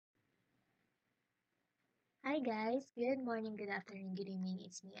Hi guys, good morning, good afternoon, good evening.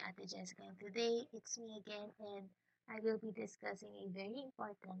 It's me, Ate Jessica, and today it's me again, and I will be discussing a very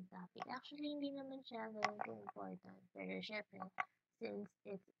important topic. Actually, hindi naman siya ganun ka-important, pero syempre, since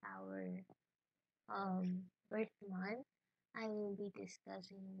it's our birth month, I will be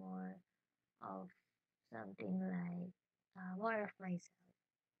discussing more of something like more of myself.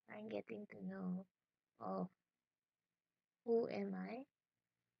 I'm getting to know of who am I,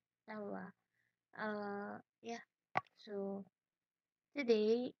 tama ba? Yeah. So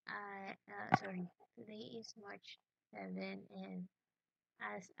today is March 7, and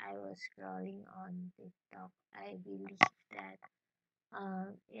as I was scrolling on TikTok, I believe that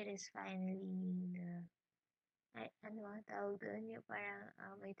it is finally ano ang tawag doon, yung parang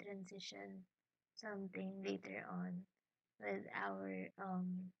may transition something later on with our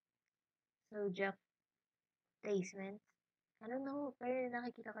Sojak placement. I don't know, pero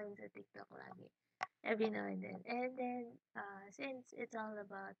nakikita ko yun sa TikTok lagi, every now and then. And then, since it's all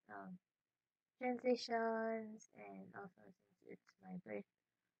about transitions, and also since it's my birth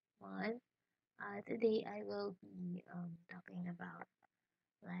month, today I will be talking about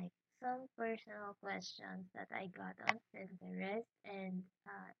like some personal questions that I got on Pinterest, and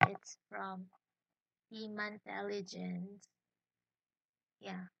it's from the Mantelligence.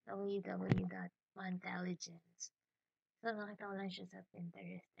 Yeah, www.mantelligence. So nakita ko lang siya sa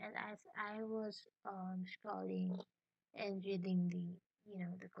Pinterest, and as I was scrolling and reading the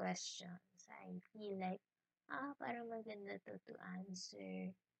questions, I feel like parang maganda to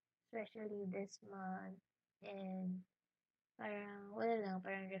answer, especially this month. And parang wala lang,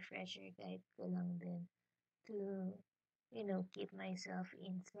 parang refresher guide ko lang din to, keep myself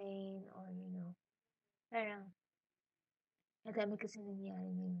insane, or, parang ang dami kasi nangyari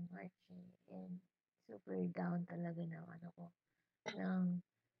ngayong March and super down talaga ng ano ko, ng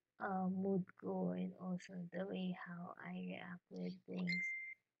mood ko, and also the way how I react with things.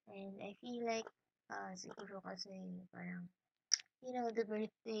 And I feel like, siguro kasi parang, the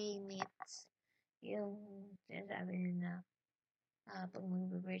birthday meets yung sinasabi nila na pag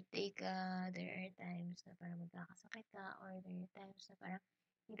mag-birthday ka, there are times na parang magkakasakit ka, or there are times na parang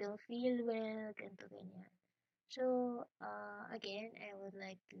you don't feel well, ganito, ganyan. So, again, I would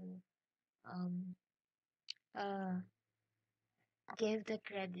like to um, uh, give the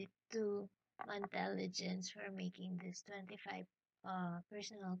credit to Intelligence for making this 25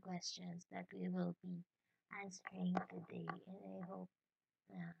 personal questions that we will be answering today. And I hope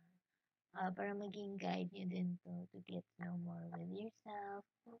na para maging guide nyo din to get to know more with yourself.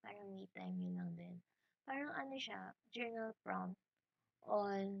 Parang me time nyo lang din. Parang ano siya, journal prompt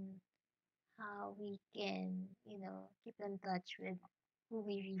on how we can, keep in touch with who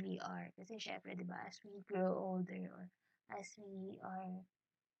we really are. Kasi syempre, di ba, as we grow older, or as we are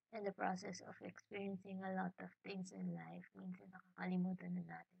in the process of experiencing a lot of things in life, minsan nakakalimutan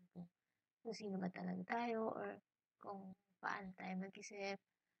na natin kung sino ba talaga tayo, or kung paano tayo mag-isip,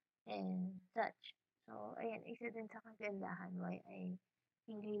 and such. So, ayan, isa din sa kagandahan why I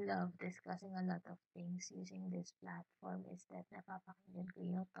really love discussing a lot of things using this platform is that napapakinggan ko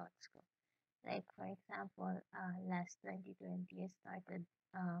yung thoughts ko. Like, for example, last 2020, I started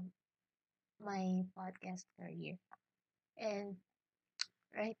my podcast career. And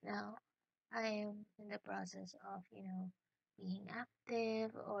right now, I am in the process of, being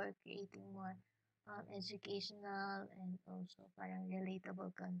active or creating more educational and also parang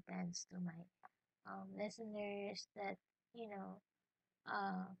relatable contents to my listeners that, you know,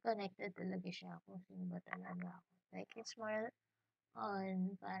 connected talaga siya kung sino ba talaga ako. Like, it's more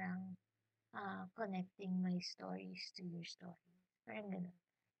on parang connecting my stories to your story. Parang ganun.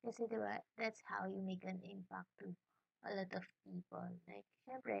 Kasi diba, that's how you make an impact to a lot of people. Like,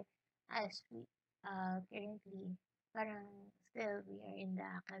 syempre, as we currently, parang still we are in the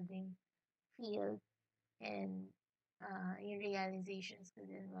academic field, and yung realizations ko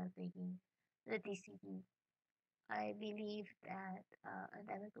din while taking the TCT, I believe that ang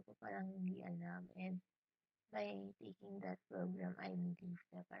dami ko pa palang hindi alam, and by taking that program, I believe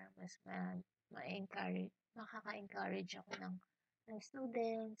na parang mas ma-encourage, makaka-encourage ako ng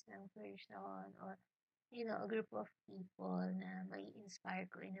students, ng person, or, a group of people na may inspire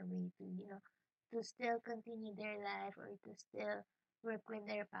ko in a way to, to still continue their life, or to still work with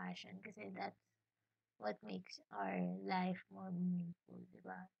their passion, kasi that's what makes our life more meaningful, di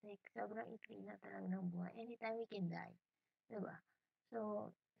ba? Like, sobrang ikli na talaga ng buhay. Anytime we can die, di ba?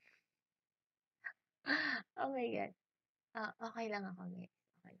 So, oh my God. Okay lang ako, guys.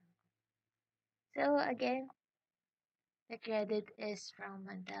 Okay lang. So, again, the credit is from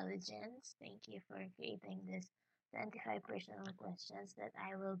Intelligence. Thank you for creating this 25 personal questions that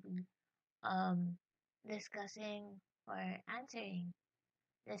I will be um discussing or answering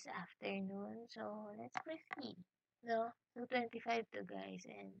this afternoon. So, let's proceed. No? So, 25 to guys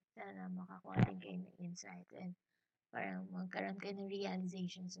and sana makakuha din kayo ng insight and parang magkaroon kayo ng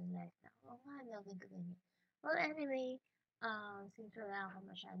realizations in life na, oh nga, no, ganito, ganyan. Well, anyway, since wala ako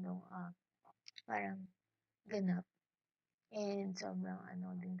masyadong parang ganap and sobrang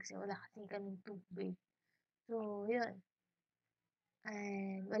ano din kasi wala kasi kaming tubig. So, yun.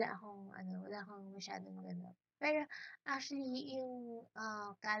 And wala akong masyadong ganap. Pero actually, yung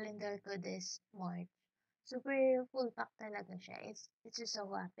calendar ko this March, super full pack talaga siya. It's just so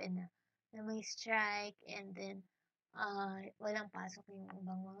happen na may strike and then walang pasok yung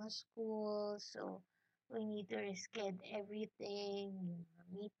ibang mga schools. So, we need to reschedule everything, yung mga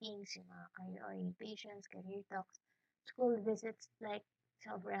meetings, yung mga career orientations, career talks, school visits, like,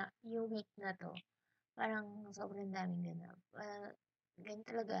 sobra, yung week na to, parang sobrang daming ganap. Well, ganun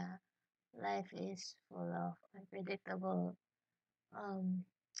talaga, life is full of unpredictable um,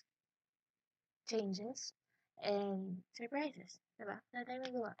 changes and surprises. Diba? Na tayo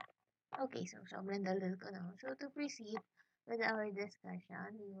magawa. Okay, so sobrang daldal ko na. So to proceed with our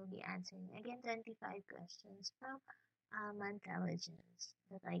discussion, we will be answering again 25 questions from intelligence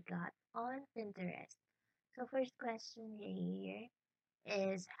that I got on Pinterest. So first question here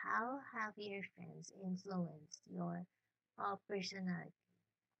is, how have your friends influenced your personality?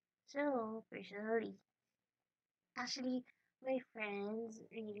 So personally, actually, my friends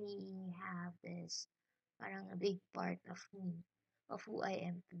really have this parang a big part of me, of who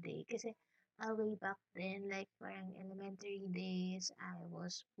I am today. Kasi way back then, like parang elementary days, I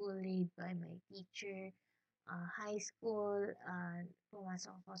was bullied by my teacher. High school,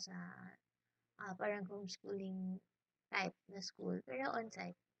 pumasok ako sa parang homeschooling type na school, pero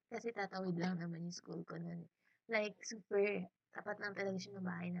on-site. Kasi tatawid lang naman yung school ko nun. Like, super tapat lang talaga siya ng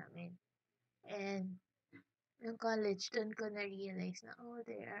bahay namin. And nung college, doon ko na-realize na, oh,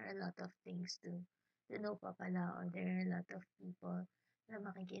 there are a lot of things to know pa pala, or there are a lot of people na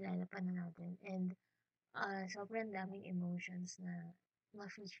makikilala pa na natin. And sobrang daming emotions na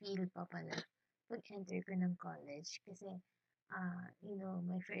ma-feel pa pala pag-enter ko ng college. Kasi,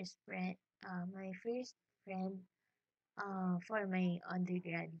 my first friend for my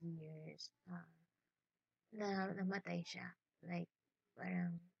undergrad years, na namatay siya. Like,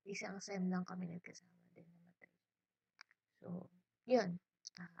 parang isang sem lang kami nagkasama din namatay. So, yun.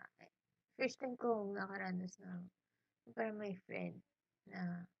 Ah, first time kong nakaranas ng parang my friend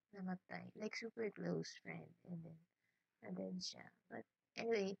na namatay. Like, super close friend. And then siya. But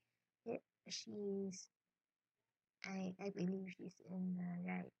anyway, it, she's, I believe she's in the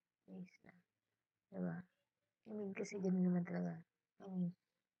right place na. Diba? I mean, kasi gano'n naman talaga. I mean,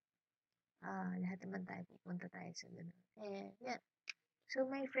 lahat naman tayo pupunta tayo sa gano'n. And, yeah. So,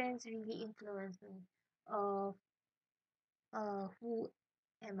 my friends really influenced me of who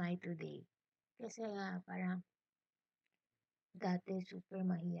am I today. Kasi nga, parang dati super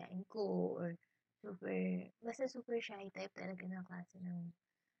mahiyain ko or basta super shy type talaga ng klase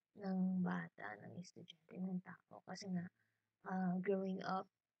ng bata, ng estudyante, ng tao. Kasi nga, growing up,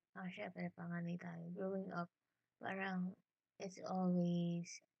 syempre panganay tayo, growing up, parang it's always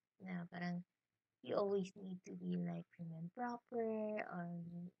na parang you always need to be like prim and proper, or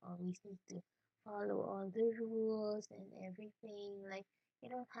you always need to follow all the rules and everything. Like,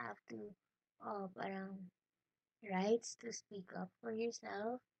 you don't have to parang rights to speak up for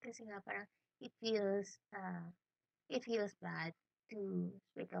yourself kasi nga parang it feels uh, it feels bad to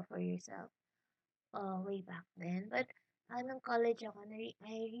speak up for yourself way back then. But nung college ako,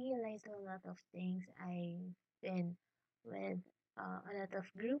 I realized a lot of things. I've been with a lot of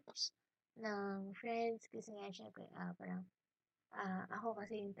groups ng friends kasi nga syempre parang ako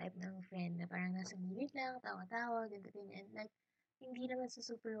kasi yung type ng friend na parang nasa gilid lang, tawa-tawa, ganito, ganyan. Like, hindi naman sa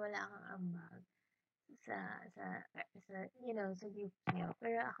super wala kang ambag sa sa sa group niyo.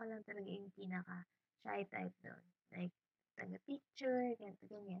 Pero ako lang talaga yung pinaka shy type doon. Like, taga-picture, ganito,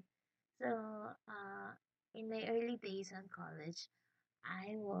 ganyan. So, in my early days on college,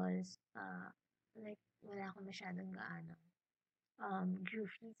 I was, like, wala akong masyadong gaano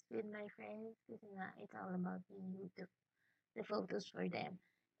groupies with my friends kasi nga, it's all about me, the photos for them.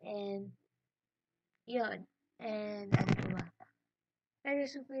 And, yun. And, ano pa ba? Pero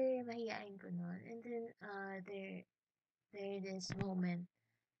super mahihain ko nun. And then, there this moment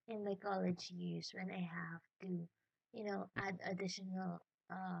in my college years when I have to, add additional,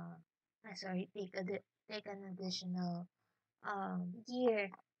 take an additional year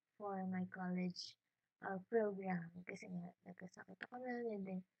for my college program kasi nga nagkasakit ako nun and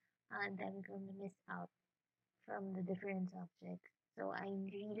then ang dami ko miss out from the different subjects. So I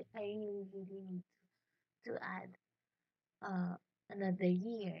really need to add uh, another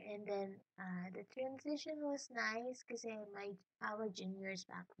year. And then the transition was nice kasi our juniors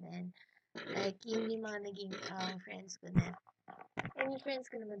back then, like yung mga naging friends ko na. And yung friends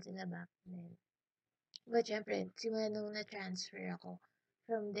ko naman sila back then. But syempre, simula nung na-transfer ako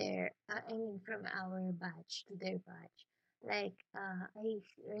from from our batch to their batch, like, I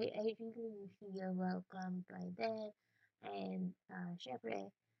really feel welcomed by them. And,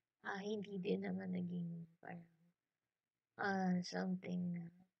 syempre, hindi din naman naging parang, something na,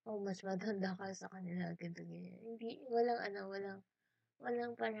 oh, mas matanda ka sa kanila, ganito, ganyan. Hindi,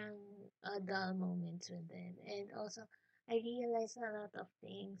 walang parang dull moments with them. And also, I realized a lot of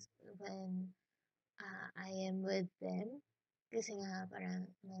things when I am with them. Kasi nga parang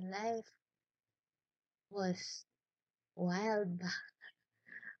my life was wild back,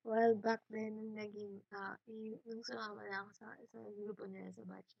 wild back then nung naging, nung sumama na ako sa grupo nila sa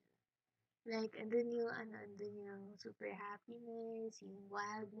batch nila. Like, andun yung super happiness, yung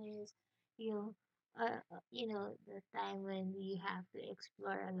wildness, yung, the time when you have to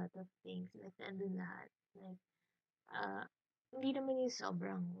explore a lot of things. Like, andun lahat. Like, uh, hindi naman yung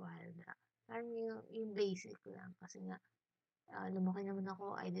sobrang wild. Parang yung basic lang. Kasi nga, lumaki naman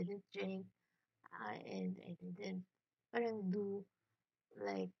ako, I didn't drink, and I didn't parang do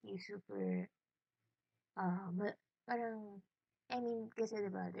like you super, parang, I mean, kasi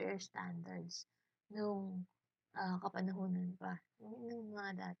diba, there are standards nung kapanahonan pa, nung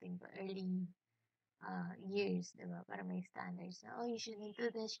mga dating pa, early years, diba, parang may standards na, oh, you shouldn't do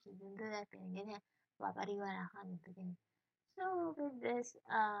this, you shouldn't do that, ganyan, ganyan, papariwara ka, ganito, ganyan. So, with this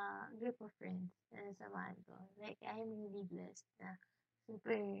group of friends na samahan ko, like, I'm really blessed na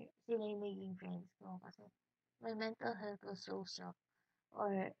super sila yung naging friends ko kasi my mental health was so shocked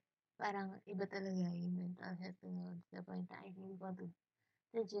or parang iba talaga yung mental health ko noon to the point that I really wanted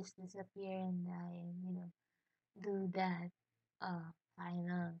to just disappear and die and, do that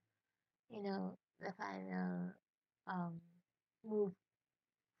final, the final um move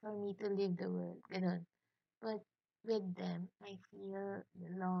for me to leave the world. Ganun. But with them, I feel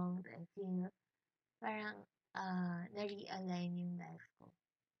belonged. I feel parang na-realign yung life ko.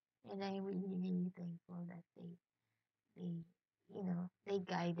 And I'm really, really thankful that they, they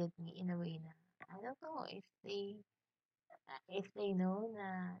guided me in a way na, I don't know if they know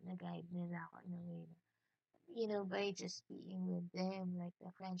na nag-guide nila ako in a way na, by just being with them, like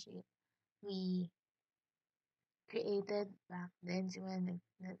the friendship we created back then, simula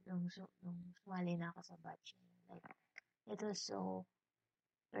nung sumali na ako sa batch na yun. Like, it was so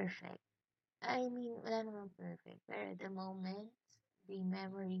perfect. I mean, wala namang perfect, pero the moments, the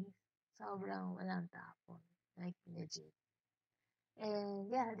memories, sobrang walang tapon. Like, legit. And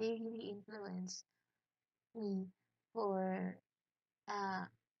yeah, they really influenced me for, uh,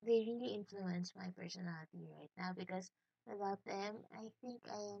 they really influence my personality right now because without them, I think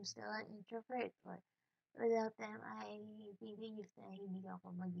I am still an introvert. Or without them, I believe na hindi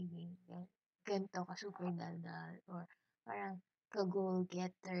ako magiging ganito ka super daldal or parang ka-goal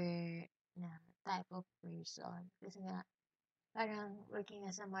getter na type of person. Kasi nga, parang working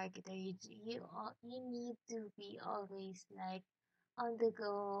as a marketer, you need to be always like on the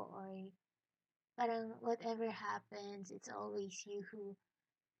go or parang whatever happens, it's always you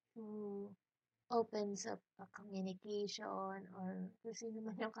who opens up a communication or kung sino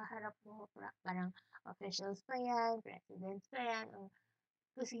man yung kaharap mo, parang officials pa yan, presidents pa yan, o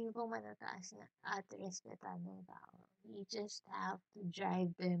kung sino pong matataas na at respetan ng tao. You just have to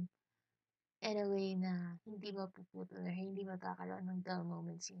drive them in a way na hindi mapuputol or hindi magkakaroon ng dull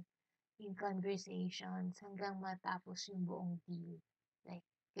moments yung conversations hanggang matapos yung buong deal. Like,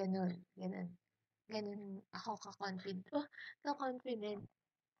 ganun, ganun. Ganun ako ka-confident. Oh, ka-confident.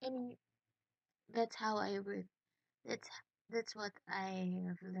 I mean, that's how I work. That's that's what I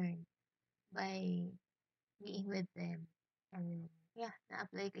have learned by being with them. And yeah,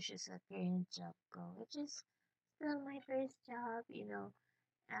 na-apply ko siya sa current job ko, which is still my first job,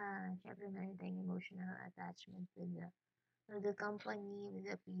 syempre meron tayong emotional attachment with the company, with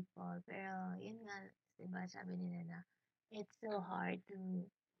the people. Pero yun nga, diba sabi nila na it's so hard to,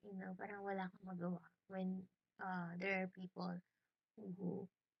 parang wala kang magawa when there are people who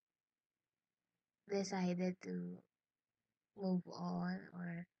decided to move on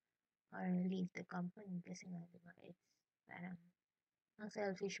or leave the company kasi nga, diba, it's parang ang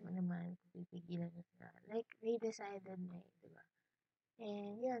selfish mo naman kung pipigilan mo sila. Like, they decided na diba?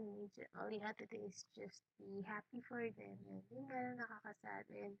 And yun, all you have to do is just be happy for them. And yun nga lang nakakasad.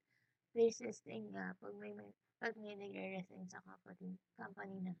 And there's this thing nga, pag may nagre-resign sa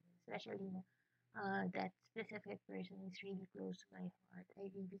company na, especially na, that specific person is really close to my heart.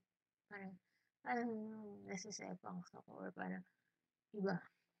 I really, parang, parang nasa-sepangs ako or parang iba,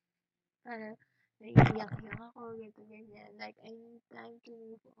 parang naiiyak-iyak ako, ganito, ganyan. Like, I need time to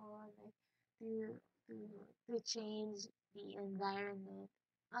move on, like, to, to, to change the environment.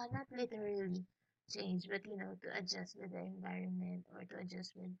 Not literally change, but, to adjust with the environment or to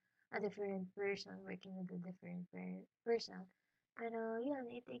adjust with a different person, working with a different person. Pero, yun,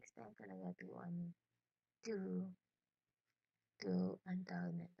 it takes time talaga to, ang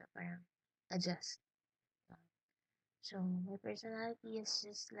tawag nito, parang adjust. So, my personality is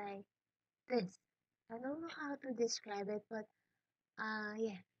just like this. I don't know how to describe it, but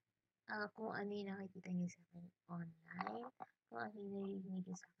yeah. Kung ano yung nakikita niyo sa akin online, kung ano yung naririnig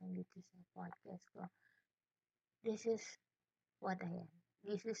niyo sa akin dito sa podcast ko, this is what I am.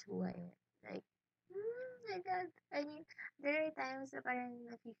 This is who I am. Like, my God. I mean, there are times na parang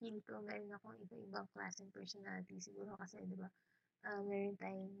nafe-feel ko meron akong iba-ibang klaseng personality. Siguro kasi, di ba, meron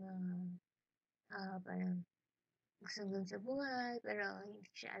tayong parang gusto dun sa buhay, pero hindi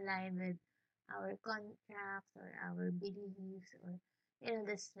siya aligned with our contracts or our beliefs or,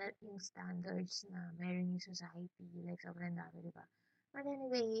 the set yung standards na meron yung society, like sobrang dami, di ba? But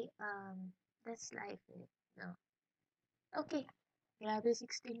anyway, that's life, no? Okay, grabe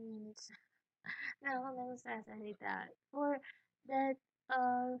 16 minutes na ako nang sasalita. For that,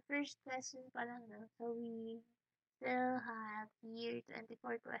 first question pa lang, no? So, we still have here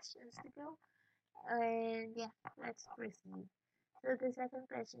 24 questions to go. And yeah, let's proceed. So the second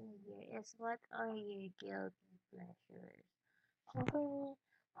question here is, what are your guilty pleasures? So for me,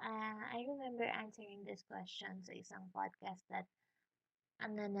 I remember answering this question sa isang podcast that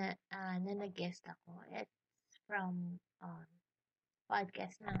na nag-guest ako. It's from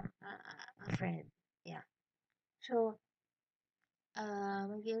podcast ng a friend. Yeah. So,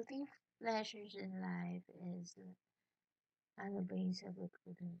 my guilty pleasures in life is, ano ba yung sagot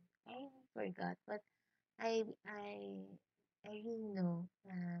ko dun? I forgot. But I I I really know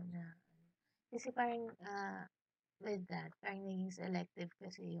na kasi parang with that parang naging selective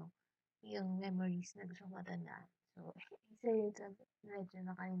kasi yung memories na gusto kong matandaan. So, isa yun sa medyo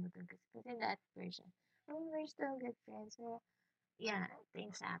nakalimutan kasi that person. I mean, we're still good friends. So, yeah,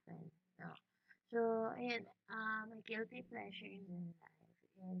 things happen. No. So, ayun, my guilty pleasures in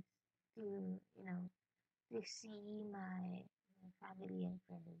life is to, to see my family and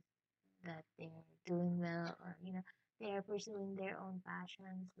friends that they're doing well, or they're pursuing their own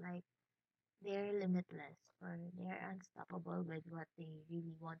passions, like they're limitless or they're unstoppable with what they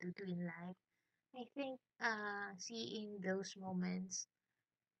really want to do in life. I think seeing those moments,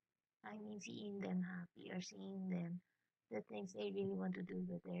 I mean seeing them happy or seeing them the things they really want to do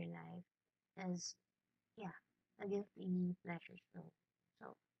with their life as, yeah, a guilty pleasure. So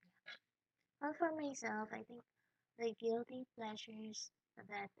well, for myself, I think the guilty pleasures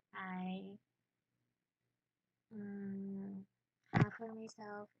that Mm, for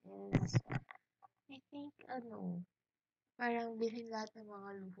myself is, I think, parang bilhin lahat ng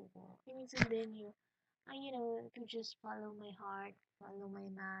mga luho ko. I mean, sundin yung, to just follow my heart, follow my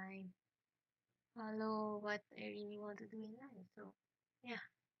mind, follow what I really want to do in life. So, yeah,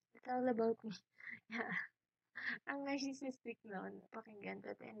 it's all about me. Yeah, ang narcissistic nun, pakinggan.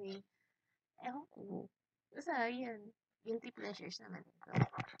 But anyway, ewan ko. Basta, yun, guilty pleasures naman. So,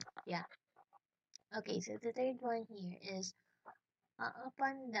 yeah. Okay, so the third one here is,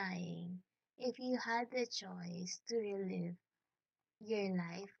 upon dying, if you had the choice to relive your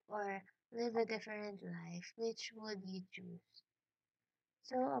life or live a different life, which would you choose?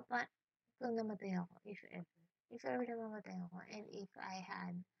 So, kung namatay ako, if ever namamatay ako, and if I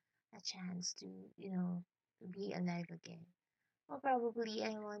had a chance to, to be alive again, well, probably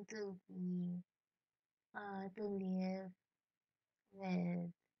I want to live with,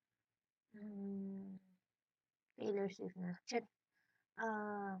 um, Taylor Swift na. Check,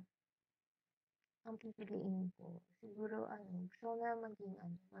 uh, ang pipiliin ko, siguro gusto ko na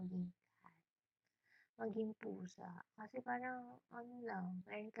maging pusa. Kasi parang, lang,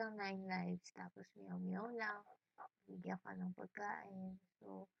 meron kang 9 lives, tapos meow-meow lang, bigyan ka ng pagkain.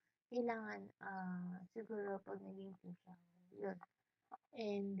 So, kailangan, siguro pag naging pusa ako, yun.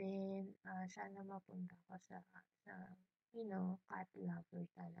 And then, sana mapunta ko sa, cat lover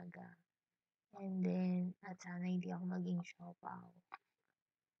talaga. And then, at sana hindi ako maging siopaw.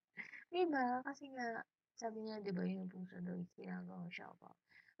 Diba? Kasi nga, sabi nga, diba, yung puso daw is ginagawang siopaw.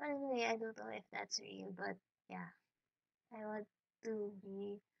 But anyway, I don't know if that's real, but yeah, I want to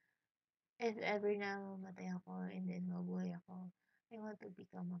be, if ever na mamatay ako and then mabuhay ako, I want to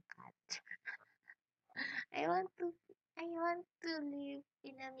become a cat. I want to, I want to live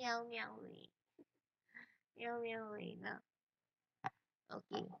in a meow meow way. Meow meow way na.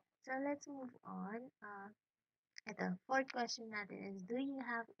 Okay. let's move on. Ito, fourth question natin is, do you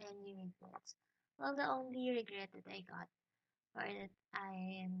have any regrets? Well, the only regret that I got, or that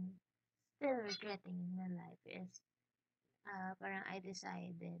I am still regretting in my life is, parang I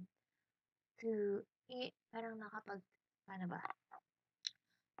decided to, parang paano ba?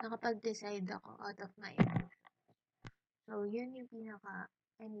 Nakapag-decide ako out of my emotion. So, yun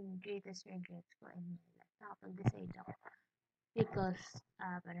yung greatest regrets ko in my life. Nakapag-decide ako. Because,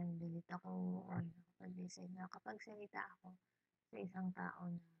 parang galit ako, or nakapag-decide na kapag salita ako sa isang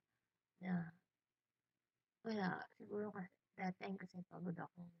tao na wala, siguro kasi, that time kasi pagod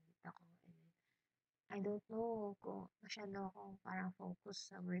ako, galit ako, and I don't know kung masyado akong parang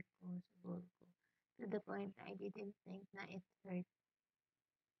focus sa work ko, sa goal ko, to the point na I didn't think na it hurt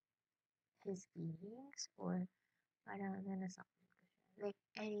his feelings, or parang nasaktan ko siya. Like,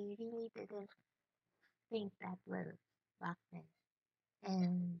 I really didn't think that well back then.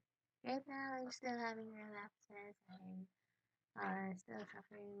 And right now, I'm still having relapses. I'm still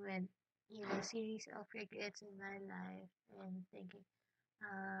suffering with, series of regrets in my life, and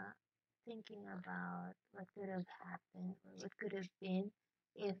uh, thinking about what could have happened, or what could have been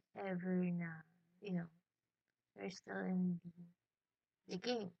if ever na, we're still in the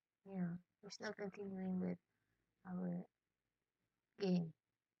game. We're still continuing with our game.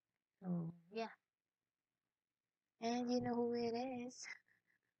 So, yeah. And you know who it is.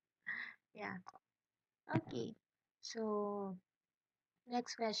 Yeah. Okay. So,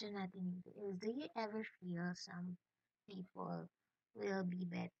 next question natin is, do you ever feel some people will be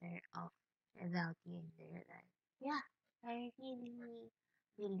better off without you in their life? Yeah, I really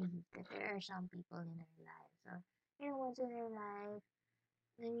believe that there are some people in our lives. So, once in our life,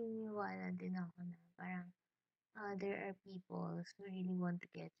 naniniwala din ako na parang there are people who really want to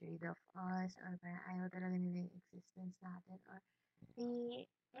get rid of us, or parang ayaw talaga nila yung existence natin, or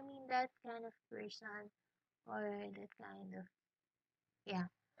that kind of person, or that kind of, yeah,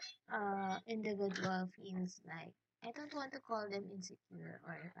 individual feels like, I don't want to call them insecure,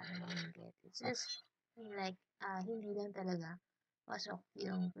 or parang get. It's just like, hindi lang talaga pasok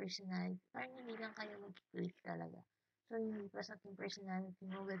yung personality. Parang hindi lang kayo mag-click talaga. So, hindi pasok yung personality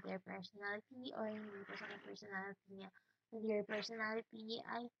mo with their personality, or hindi pasok yung personality niya with your personality.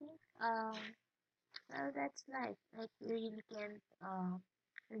 I think, well, that's life. Like, you really can't,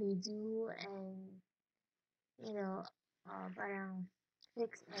 redo and, you know, parang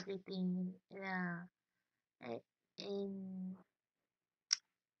fix everything eh, in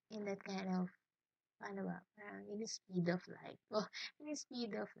in that kind of, paano ba, parang in the speed of light. Oh, in the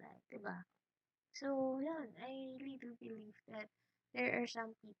speed of light, diba? So, yun, I really do believe that there are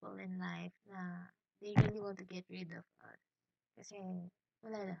some people in life na they really want to get rid of us. Kasi,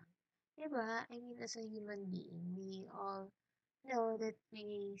 wala lang. Diba? I mean, as a human being, we all know that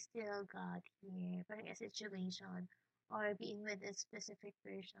we still got here, parang a situation, or being with a specific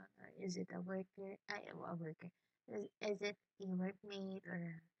person, or is it a worker, a worker, is it a workmate, or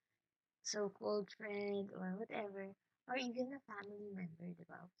a so-called friend, or whatever, or even a family member,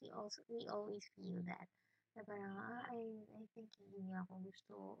 diba? We always feel that, na parang, I think hindi niya ako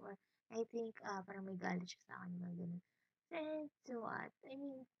gusto, or I think, parang may galit siya sa akin, mga ganun. And so what? I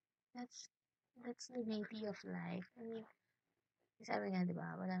mean, that's the beauty of life. I mean, sabi nga, di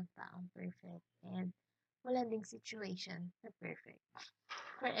ba, walang taong perfect, and wala ding situation na perfect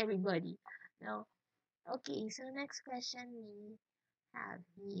for everybody. No? Okay, so next question we have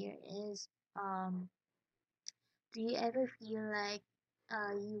here is, do you ever feel like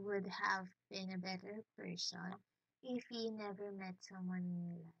you would have been a better person if you never met someone in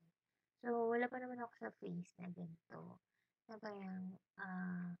your life? So, wala pa naman ako sa phase na ganito. Na parang,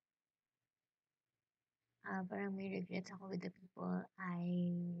 parang may regrets ako with the people I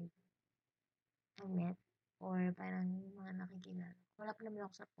met, or parang yung mga nakikilala ko. Wala pa naman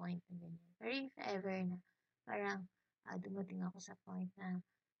ako sa point na ganyan. Pero if ever na parang dumating ako sa point na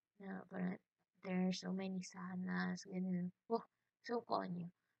parang there are so many sanas, ganun. Oh, so konyo.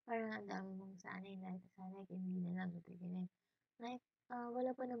 Parang ang dami mong sanay na sanay ka hindi na lang ito, ganyan. Like,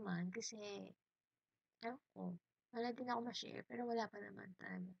 wala pa naman kasi, ewan ko, wala din ako ma-share, pero wala pa naman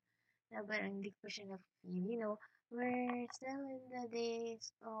talaga. Na parang hindi ko siya na-feel, we're still in the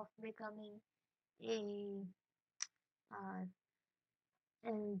days of becoming a uh,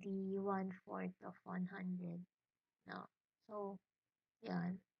 and the 1/4 of 100. No? So,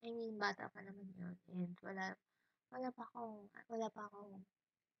 yan. I mean, bata pa naman yun. And wala pa akong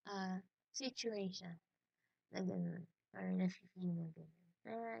situation na ganun. Or na-feel na ganun.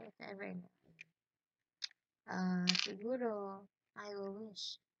 Pero if ever na, siguro, I will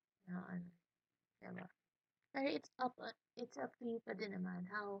wish na ano, diba? Pero it's up to you pa din naman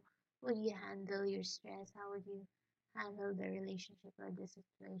how would you handle your stress? How would you handle the relationship or the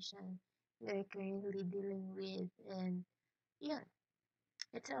situation you're currently dealing with? And yeah,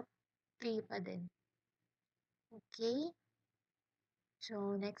 it's up to you pa din. Okay?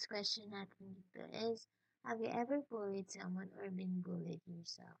 So, next question natin dito is, have you ever bullied someone or been bullied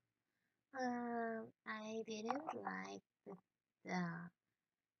yourself? I didn't like the,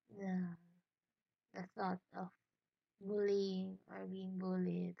 the, the thought of bullying or being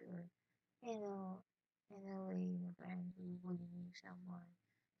bullied or, you know, in a way na parang bullying someone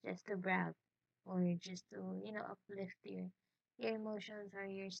just to brag or just to, uplift your emotions or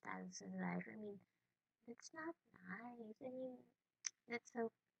your status in life. I mean, that's not nice. I mean, that's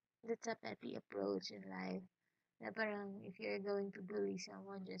a that's a petty approach in life. Na parang if you're going to bully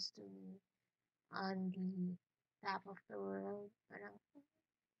someone just to be on the top of the world, parang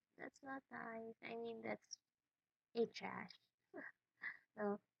that's not nice. I mean, that's a trash.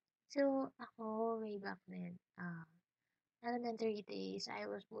 No? So, ako, way back then, elementary days, I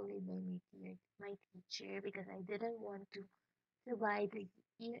was bullied by my teacher because I didn't want to buy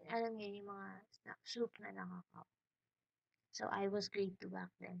alam niyo, yung mga snack soup na nakaka. So, I was grade 2 back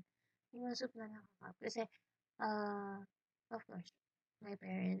then. Yung mga soup na nakaka. Kasi, uh, of course, my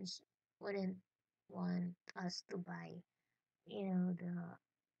parents wouldn't want us to buy, yung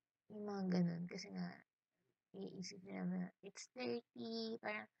mga ganun. Kasi nga, iisip nila na it's dirty,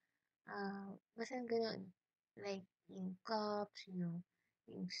 parang, basta ganun. Like, yung cups, yung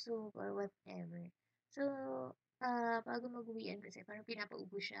soup, or whatever. So, bago mag-uwian kasi, parang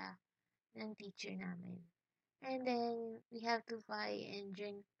pinapaubo siya ng teacher namin. And then, we have to buy and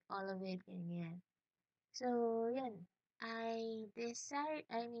drink all of it, ganyan. So, yan. Our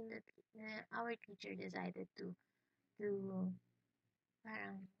teacher decided to,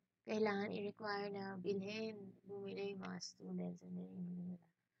 parang, kailangan i-require na bumili yung mga students and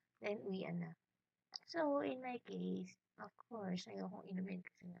then uwian na. So, in my case, of course, ayokong inumin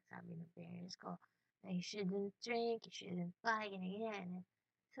kasi nasabi ng parents ko na you shouldn't drink, you shouldn't buy, ganyan.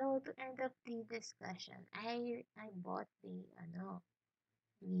 So, to end up the discussion, I bought the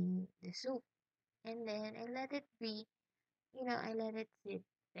soup. And then, I let it be, I let it sit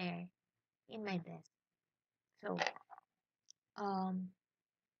there in my desk. So, um,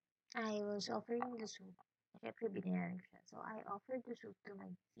 I was offering the soup. Siyempre, binayaran ko siya. So, I offered the soup to my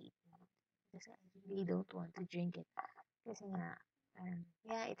seatmate. Kasi I really don't want to drink it. Kasi nga,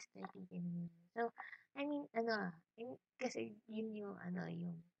 yeah, it's dirty. Ganyan. So, I mean, kasi yun yung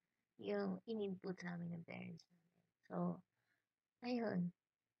in-input sa amin ng parents namin. So, ayun.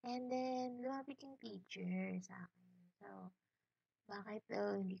 And then, lumapit yung teacher sa akin. So, bakit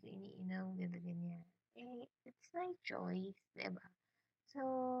daw hindi ko iniinom, ganyan. Eh, it's my choice, diba? So,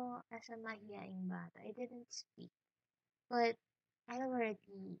 as a mahiyaing bata, I didn't speak. But, I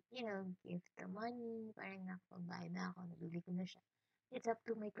already, give the money, parang nakapagbayad na ako, nabili ko na siya. It's up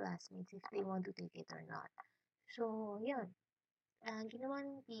to my classmates if they want to take it or not. So, yun. Ginawa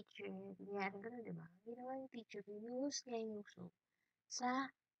ng teacher, nangyari ko na, diba? Ginawa ng teacher, pinuhos niya yung soup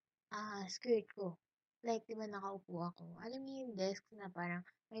sa skirt ko. Like, di ba nakaupo ako? Alam niyo yung desk na parang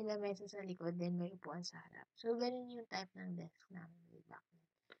may lamesa sa likod, then may upuan sa harap. So, ganun yung type ng desk namin way back then.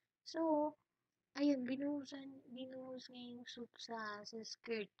 So, ayun, binuhos niya yung soup sa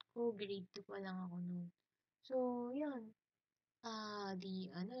skirt ko. Grade 2 pa lang ako noon. So, yun.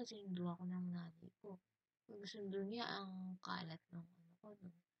 Sinundo ako ng nanay ko. Gusto niya ang kalat ng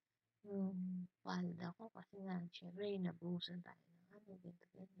yung palda ko kasi nga, syempre, nabuhusan tayo ng ganito,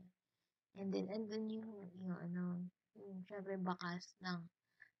 ganyan. And then, andun yung syempre, bakas ng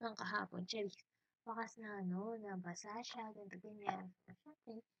kahapon. Cherry, bakas na, nabasa siya, ganito, ganyan. So,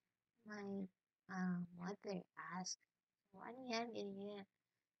 syempre, my mother asked, so, ano yan, ganyan.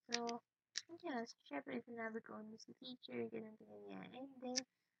 So, yeah, so, syempre, sinabi ko sa teacher, ganito, ganyan. And then,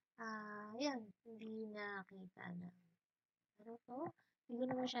 yan, hindi nakita na, ano to? Hindi ko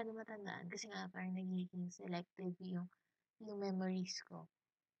na masyado matandaan kasi nga parang nagiging selective yung memories ko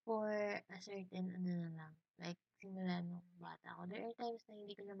for a certain na lang. Like, simula nung bata ako. There are times na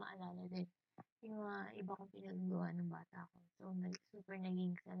hindi ko na maalala din yung mga iba kong pinagagawa ng bata ko. So, super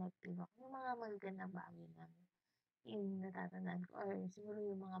naging selective ako. Yung mga magagandang bagay na yung natatandaan ko or siguro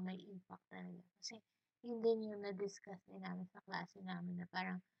yung mga may impact talaga. Kasi yun din yung na-discuss din namin sa klase namin na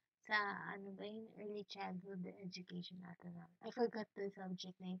parang sa early childhood education natin namin. I forgot the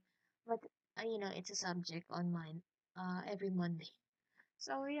subject name, but it's a subject on mine every Monday.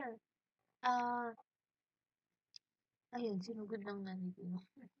 So, yun. Ayun, sinugod lang namin yung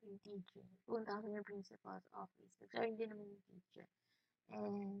teacher. Punta kami ng principal's office. Sorry, hindi naman yung teacher.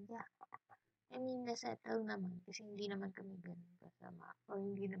 And, yeah. I mean, na-settle naman kasi hindi naman kami gano'n kasama or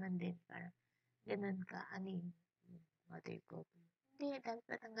hindi naman din parang gano'n ano yung mother ko. Hindi, dapat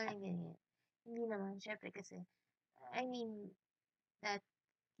patanggalin ganyan. Hindi naman, syempre kasi, I mean, that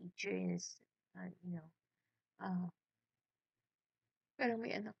teacher is, you know, uh, parang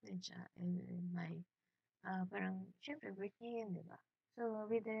may anak din siya and my, parang, syempre, birth niya yun, di ba? So,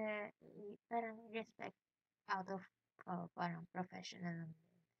 with the, parang respect out of, parang professional lang din.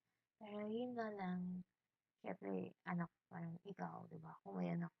 Pero yun nga lang, syempre, anak, parang ikaw, di ba? Kung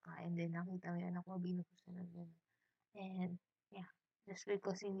may anak ka, and then nakita mo yung anak mo, binuhusan ng gano'n. And, yeah, just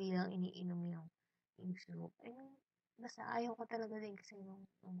because hindi lang iniinom yung soup. And, basta ayaw ko talaga din kasi nung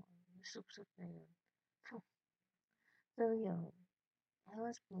soup-soup na yun. So, yun. I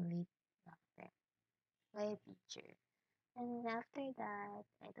was bullied back then by a teacher. And after that,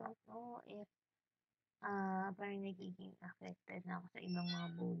 I don't know if parang nagiging affected na ako sa ibang mga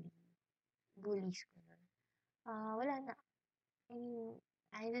bullies ko nun. Wala na. I mean,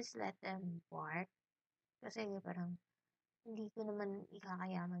 I just let them bark. Kasi parang hindi ko naman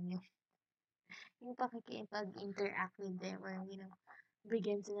ikakayaman yung pakikipag-interact with them or,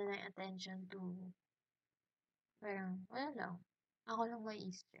 bigyan sila ng attention to, parang, wala lang. Ako lang may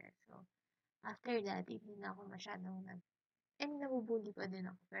stress. So, after that, hindi na ako masyadong nabubully pa din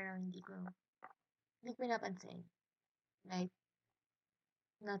ako, pero hindi ko pinapansin. Like,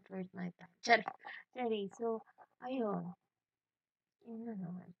 not worth my time. Sorry. So, ayun. Yun na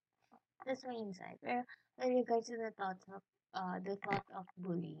naman. That's my insight. Pero, with regards to the thought of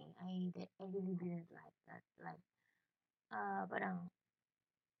bullying, I really didn't like that. Like, parang,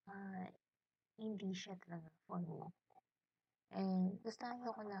 uh, hindi siya talaga for me. And, basta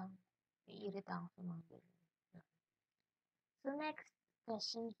ayoko lang. Naiirita ako sa mga ganun. So, next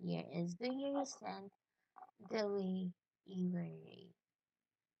question here is, do you resent the way you were raised?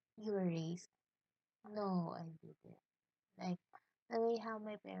 You were raised? No, I didn't. Like, the way how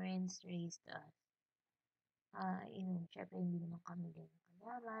my parents raised us. Syempre hindi naman kami ganun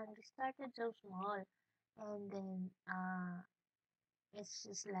kayaman. We started so small. And then, it's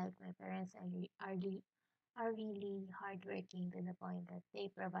just like my parents are really hardworking to the point that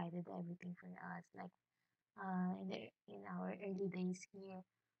they provided everything for us. Like, in our early days here,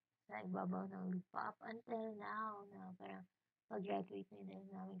 sa ibabaw ng lupa up until now na parang pag-graduate na din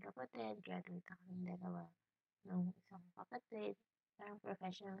namin kapatid, graduate na kami dalawa nung isang kapatid, parang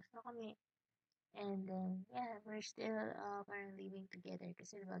professionals na kami. And then, yeah, we're still parang living together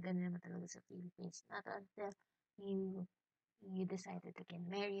kasi diba ganun naman talaga sa Philippines. Not until you you decided to get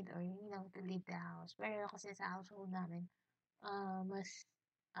married or, to leave the house. Pero kasi sa household namin, mas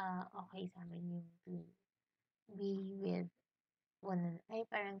okay sa amin yung to be with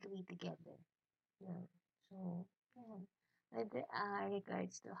parang to be together. Yun. So, yun. With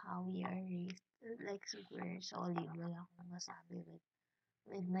regards to how we are raised, like super solid, wala akong masabi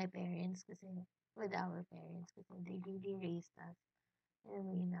with my parents kasi with our parents kasi they really raised us in a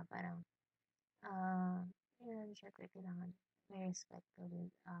way na parang syempre kailangan may respect ka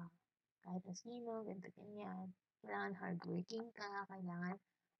with kahit na sino, ganito ganyan. Kailangan hardworking ka, kailangan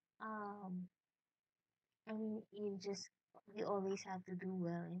I mean, you always have to do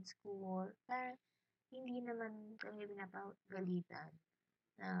well in school. Parang hindi naman kami pinapagalitan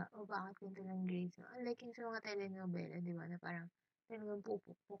na, bakit ganito lang grades mo? Unlike yung sa mga telenovela, di ba, na parang talagang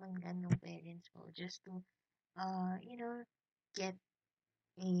pupukpukan ka ng parents mo just to, get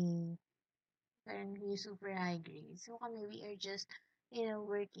a, parang yung super high grades. So kami, we are just,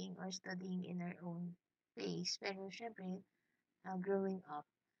 working or studying in our own pace. Pero syempre, growing up,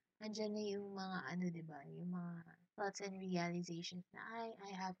 andyan na yung mga di ba, yung mga thoughts and realizations na,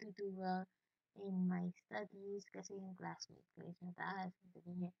 I have to do well in my studies kasi yung classmate ko is mataas,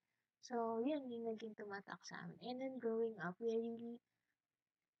 ganyan. So, yun, yung naging tumatak sa amin. And then growing up, we really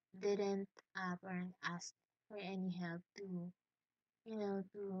didn't parang ask for any help to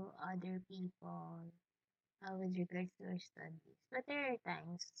other people with regards to our studies. But there are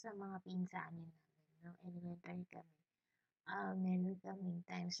times sa mga pinsanin namin, no, elementary kami, meron kaming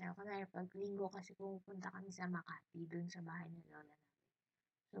times na kunwari pag linggo kasi pumupunta kami sa Makati dun sa bahay ng lola namin.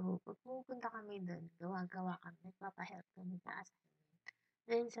 So, pag pumupunta kami dun, gawa-gawa kami, nagpapahelp kami sa assignment.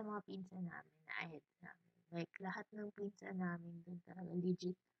 Then, sa mga pinsan namin na ahead namin. Like, lahat ng pinsan namin dun talaga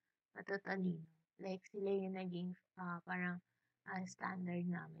legit matatalino. Like, sila yung naging parang standard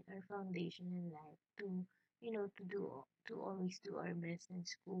namin or foundation in life to, to always do our best in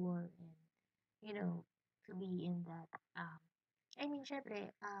school and, to be in that,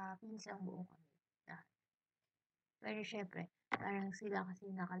 syempre, pinsang buo kami. Ah, pero syempre, parang sila kasi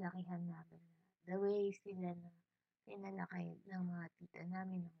nakalakihan namin. The way sila na pinalaki ng mga tita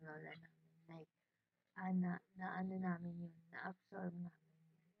namin, ng lola namin. like, na ano namin yun, na-absorb namin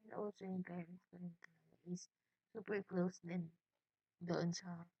yun. And also, yung parents ko rin talaga is super close din doon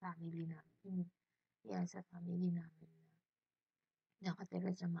sa family namin. Yeah, sa family namin na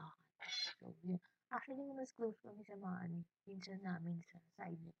nakatira sa Makati. So, yun. Actually, mas close kami sa mga pinsan namin sa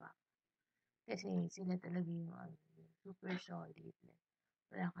side ni Papa. Kasi sila talaga yung, yung super solid. Like,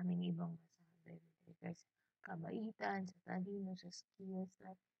 wala kaming ibang masabi with regards sa kabaitan, sa talino, sa skills,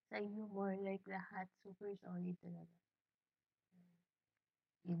 like, sa humor, like lahat, super solid talaga.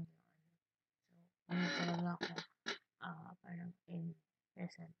 Yun yung So, ano talaga ako, parang in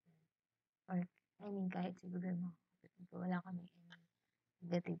present. Or, I mean, kahit siguro yung mga kapatid ko, wala kami any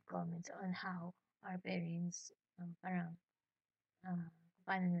negative comments on how our parents, parang, uh,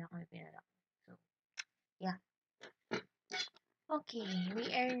 paano nila kami pinalaki. So, yeah. Okay, we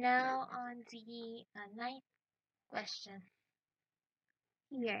are now on the ninth question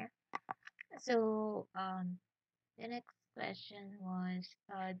here. So, the next question was,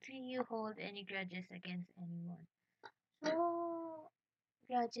 do you hold any grudges against anyone? So,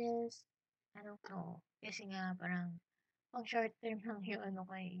 grudges, I don't know. Kasi nga, parang, pang short term lang yung ano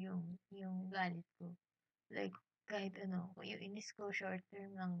ko yung galit ko. Like, kahit ano, kung yung inis ko, short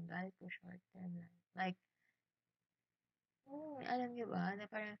term lang, galit ko, short term lang. Like, alam niyo ba, na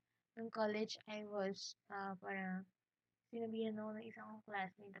parang, nung college, I was, parang, sinabihan ako ng isang kong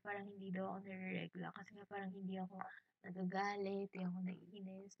classmate na parang hindi daw ako nare-regla kasi nga parang hindi ako nagagalit, hindi ako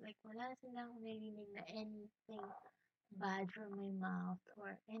naiinis. Like, wala silang narinig na anything bad from my mouth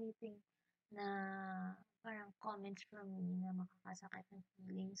or anything na parang comments from me na makakasakit ng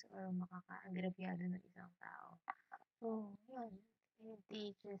feelings or makaka-agrabyado ng isang tao. So, yun.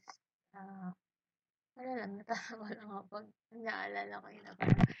 They just, uh, wala lang, natatawa lang ako pag naalala ko yun na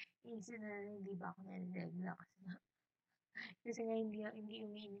parang minsan na hindi ba ako nare-regla kasi nga hindi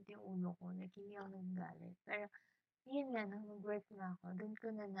umiinit yung ulo ko, like hindi ako nagagalit. Pero, yun nga, nung nag-work na ako, dun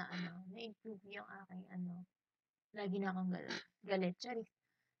ko na-improve yung aking lagi na akong galit, sorry.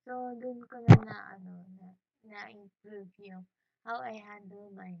 So, dun ko na-improve yung how I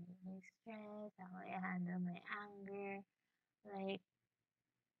handle my stress, how I handle my anger, like,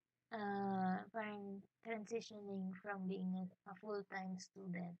 parang transitioning from being a full-time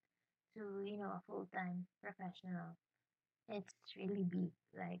student to, a full-time professional. It's really big.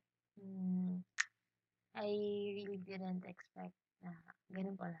 Like, I really didn't expect na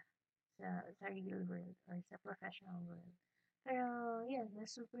ganun pala sa real world or sa professional world. Pero, yun, na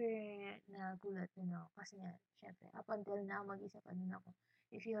super nagulat din ako kasi nga, syempre, up until now, mag-isa pa din ako.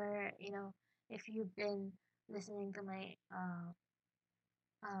 If you're, if you've been listening to my,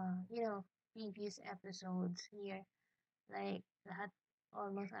 previous episodes here, like,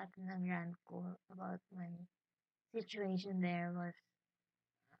 almost lahat ng rant ko about my situation there was,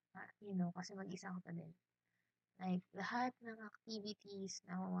 kasi mag-isa ko pa din. Like, lahat ng activities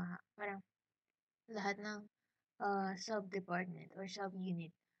na parang lahat ng sub-department or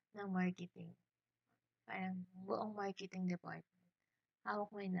sub-unit ng marketing. Parang buong marketing department. Hawak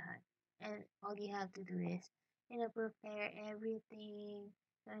mo yung lahat. And all you have to do is, prepare everything,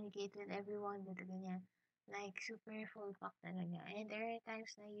 communicate with everyone, ganyan. Like, super full pack talaga. And there are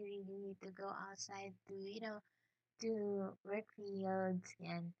times na you really need to go outside to, to work fields,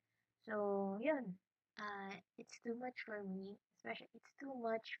 yan. So, yun. It's too much for me. Especially, it's too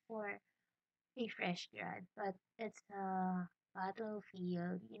much for a fresh grad, but it's a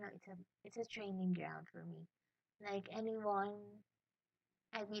battlefield. It's a training ground for me. Like anyone,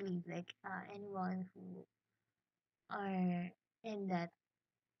 I believe, like anyone who are in that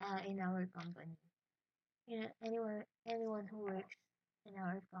in our company. Anyone who works in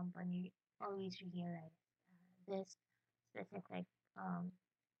our company always realize this specific um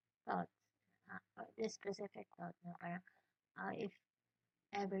thought, or this specific thought na parang if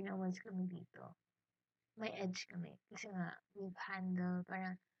ever no one's coming dito, may edge kami. Kasi nga, we've handled,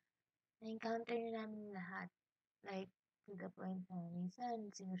 parang, na-encounter na namin lahat. Like, to the point na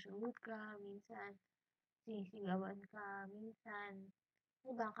minsan, sinusunod ka, minsan, sinisigawan ka, minsan,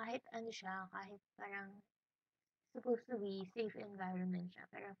 diba, kahit ano siya, kahit parang, supposed to be safe environment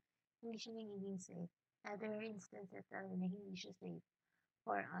siya, pero, hindi siya nagiging safe. Other instances talaga na hindi siya safe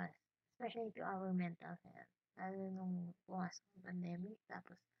for us, especially to our mental health. Lalo nung pumasok ng pandemic,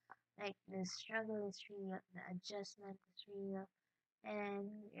 tapos, like, the struggle is real, the adjustment is real, and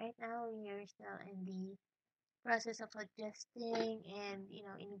right now we are still in the process of adjusting and,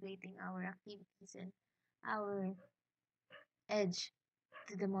 innovating our activities and our edge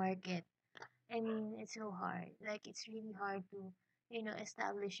to the market. I mean, it's so hard. Like, it's really hard to,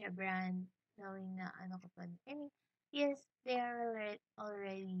 establish a brand knowing na ano ka pa. I mean, Yes, they are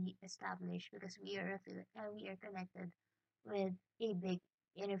already established because we are connected with a big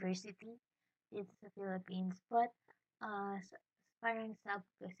university in the Philippines. But parang sub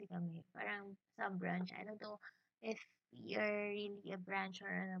kasi kami, parang sub branch. I don't know if you're really a branch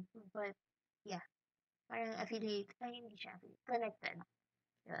or ano, but yeah, parang affiliate, ay hindi siya affiliate, connected.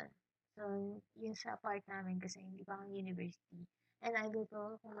 Yun. So, yung sa part namin kasi hindi pa kami university. And I don't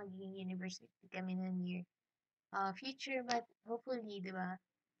know kung magiging university kami na near future, but hopefully, di ba?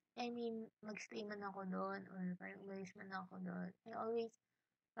 I mean, magstay man ako doon or parang umalis man ako doon.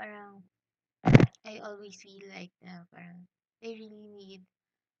 Parang, I always feel like na parang they really need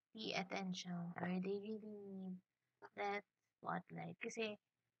the attention or they really need that spotlight. Kasi,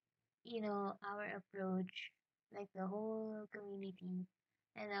 our approach, like the whole community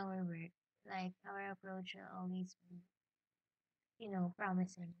and our work, like our approach will always be,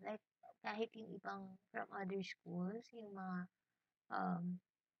 promising. Like, kahit yung ibang from other schools, yung mga um,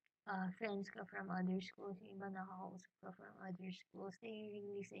 friends ka from other schools, yung iba nakakausap ka from other schools, they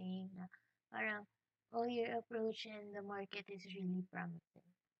really saying na parang, oh, your approach in the market is really promising.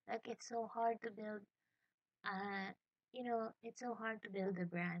 Like, it's so hard to build, uh, it's so hard to build a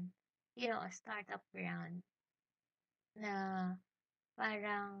brand, a startup brand na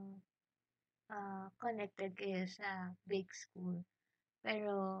parang connected kayo sa big school.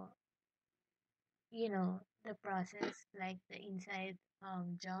 Pero, the process, like the inside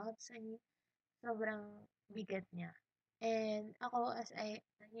jobs, and sobrang bigat niya. And ako,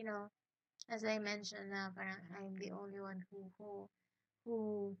 you know, as I mentioned na parang I'm the only one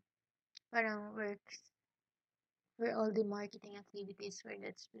who parang works for all the marketing activities for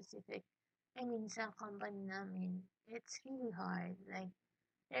that specific, I mean, sa company namin, it's really hard. Like,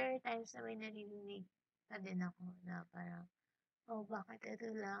 there are times na may naririnig pa din ako na parang, oh, bakit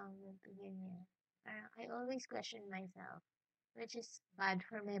ito lang, ganito, ganyan. Parang, I always question myself, which is bad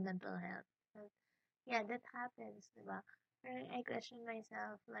for my mental health. But, yeah, that happens, diba? Parang I question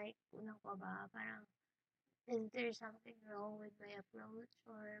myself, like, unang ko ba, parang, is there something wrong with my approach?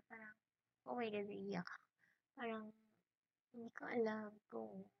 Or parang, oh my God, iiyak. Parang, hindi ko alam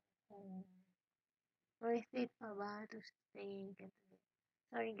kung worth it pa ba to stay, ganito.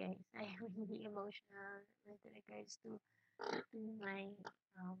 Sorry guys, I am really emotional with regards to my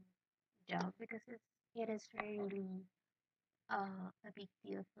um job because it is really a big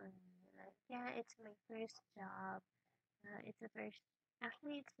deal for me. Like, yeah, it's my first job. It's the first.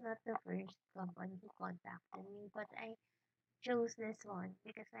 Actually, it's not the first company who contacted me, but I chose this one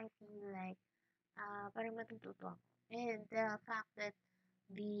because I feel like parang matututo ako. And the fact that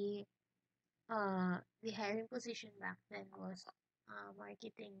the the hiring position back then was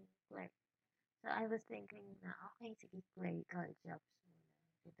marketing clerk. So I was thinking na, okay, sige, clerical jobs muna.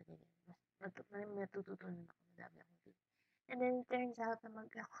 Ganito, ganyan. May matututunan ako, madami akong tips. And then, it turns out na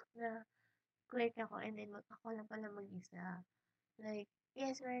na clerk ako, and then ako lang pala mag-isa. Like,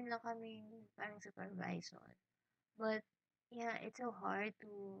 yes, meron lang kaming parang supervisor. But, yeah, it's so hard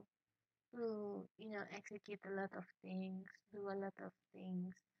to execute a lot of things, do a lot of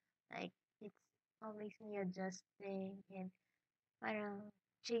things. Like, it's always me adjusting and parang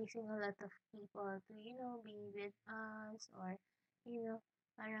chasing a lot of people to, be with us or, you know,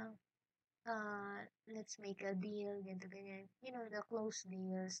 parang, let's make a deal, ganito, ganyan. The close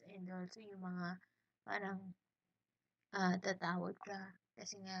deals and also yung mga parang tatawag ka.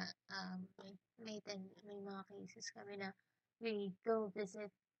 Kasi nga, may mga cases kami na we go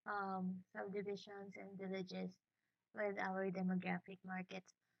visit subdivisions and villages with our demographic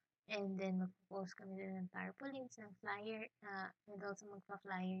markets. And then, magpo-post kami din ng tarpaulins, ng flyer, and also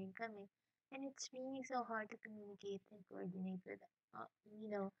magpa-flyering kami. And it's really so hard to communicate and coordinate with,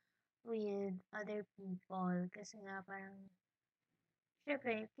 with other people. Kasi nga parang,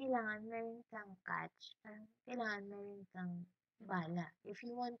 syempre, kailangan meron kang catch. Parang, kailangan meron kang bala. If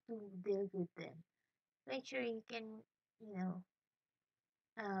you want to deal with them, make sure you can, you know,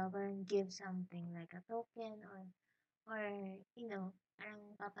 parang give something like a token or,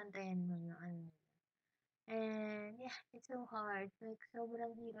 parang papantayan mo yung ano. And yeah, it's so hard. Like,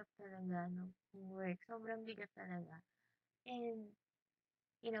 sobrang hirap talaga ng work. Sobrang bigat talaga. And,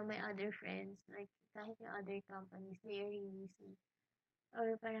 my other friends, like, kahit yung other companies, they are really see.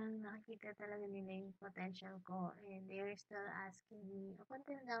 Or parang nakikita talaga nila yung potential ko. And they are still asking me, up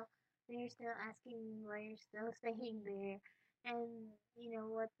until now, they are still asking me why you're still staying there. And,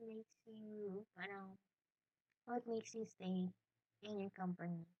 what makes you stay in your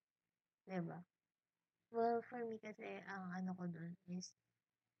company? Diba? Well, for me kasi, ang ano ko dun is,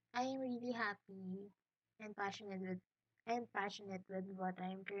 I am really happy and passionate with what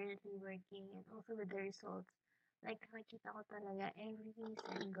I'm currently working and also with the results Like, nakikita ko talaga every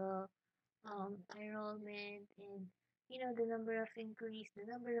single enrollment and, the number of inquiries, the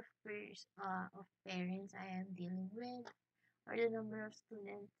number of parents I am dealing with, or the number of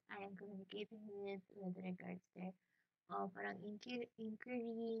students I am communicating with regards their parang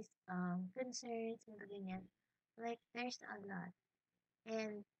inquiries, concerns, and ganyan. Like, there's a lot.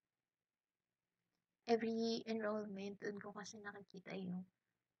 And every enrollment, dun ko kasi nakikita yung,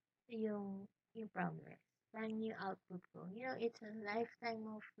 yung progress. Parang yung output ko. It's a lifetime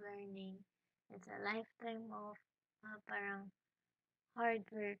of learning. It's a lifetime of parang hard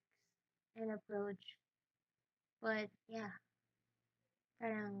work and approach. But, yeah,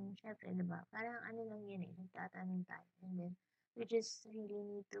 parang, syempre, diba? Parang ano lang yun eh, nagtatanong tayo. And then, we just really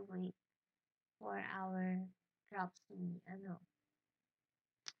need to wait for our crops to be,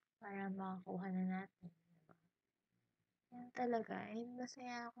 para makakuha na natin. Diba? Yan talaga. And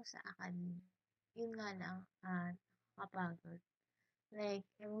masaya ako sa academy. Yun nga lang, kapagod. Like,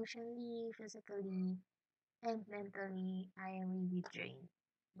 emotionally, physically, and mentally, I am really drained.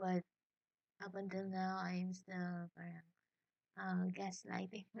 But, up until now, I'm still parang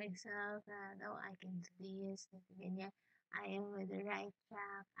gaslighting myself that, oh, I can do this, ganyan. I am with the right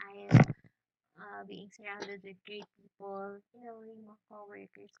track. I am being surrounded with great people. Yung mga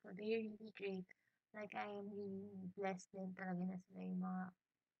coworkers ko, they're really great. Like, I am really blessed din talaga na sila yung mga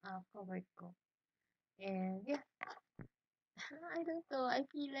cowork ko. And, yeah, I don't know. I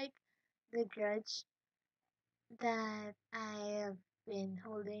feel like the grudge that I have been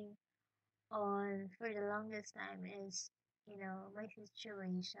holding on for the longest time is, my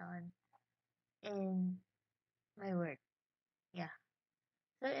situation in my work. Yeah.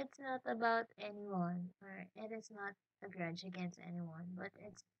 So it's not about anyone, or it is not a grudge against anyone, but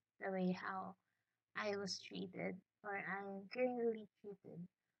it's the way how I was treated, or I am currently treated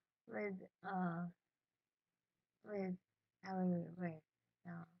with uh with our work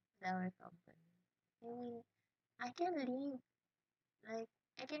now, with our company. I mean, I can leave, like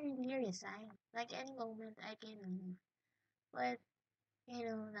I can really resign. Like any moment I can leave. But,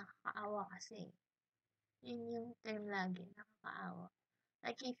 nakakaawa kasi. Yun yung term lagi, nakakaawa.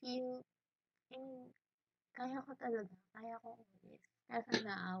 Like if you, in, kaya ko talaga, kaya ko ulit. Kaso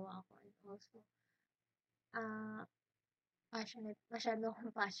naawa ako and also, uh, masyado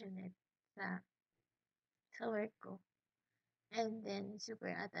akong passionate sa, sa work ko. And then,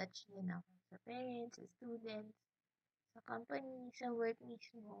 super attached din ako sa parents, sa students, sa company, sa work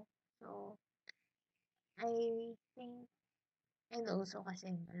mismo. So, I think, and also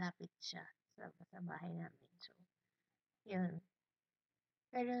kasi malapit siya sa bahay namin. So, yun.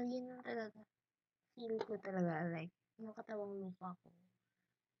 Pero yun yung talaga, feel ko talaga, like, yung katawang lupa ko.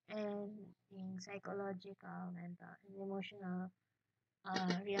 And yung psychological, mental, and emotional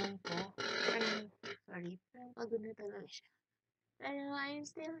realm ko. Parang, sorry, parang pagod na talaga siya. Pero I'm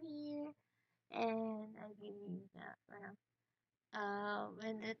still here. And I believe that parang,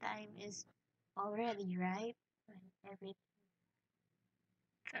 when the time is already right, when every,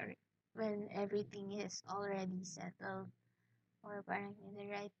 sorry, when everything is already settled, or parang in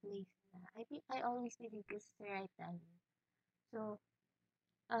the right place na, I always believe this is the right time. So,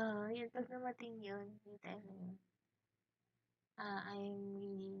 yun, pag namating yun, yung time na yun, I'm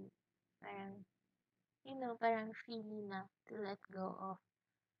really, parang, parang feeling na to let go of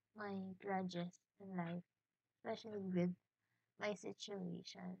my grudges in life, especially with my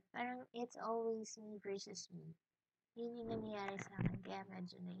situation. Parang it's always me versus me. Yun yung nangyayari sa akin, kaya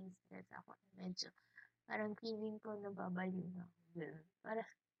medyo na-stress ako. Medyo, parang feeling ko nababaliw na ako. Ganun.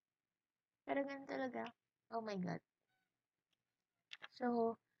 Pero ganun talaga. Oh my God.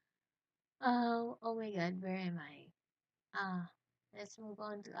 So, oh my God, where am I? Let's move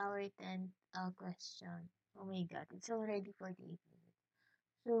on to our 10th question. Oh my God, it's already 48 minutes.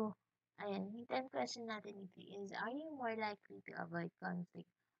 So, ayan, yung 10th question natin dito is, are you more likely to avoid conflict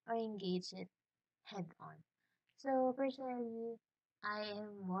or engage it head on? So, personally, I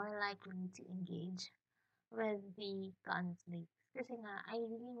am more likely to engage with the conflict kasi nga, I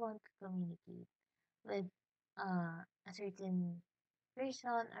really want to communicate with a certain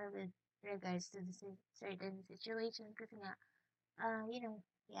person or with regards to the certain situation kasi nga,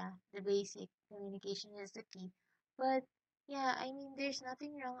 yeah, the basic communication is the key. But, yeah, I mean, there's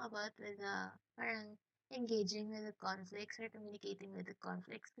nothing wrong about with, parang engaging with the conflicts or communicating with the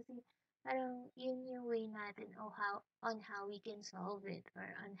conflicts kasi parang yun yung way natin on how we can solve it or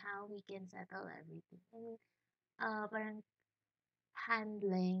on how we can settle everything. I mean, parang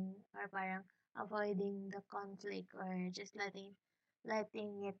handling or parang avoiding the conflict or just letting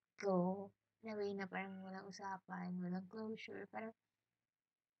it go in a way na parang walang usapan, walang closure. Parang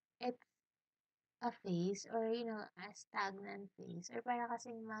it's a phase or, a stagnant phase or para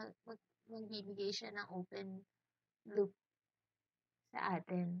kasing magbibigay siya ng open loop sa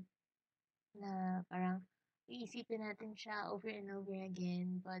atin na parang iisipin natin siya over and over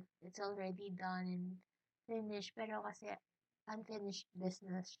again but it's already done and finished pero kasi unfinished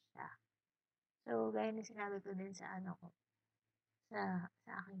business siya. So, gaya na sinabi ko din sa ano ko, sa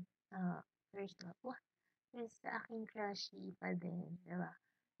aking first love. Yes, sa aking crushie pa din, di ba?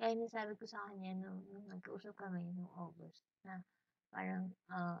 Kaya nasabi ko sa kanya nung nagkausap kami nung August na parang,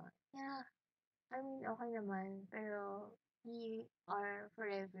 yeah, I mean, okay naman, pero we are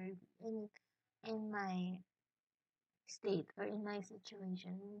forever in my state or in my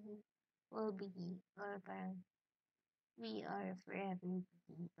situation, we will be, or parang, we are forever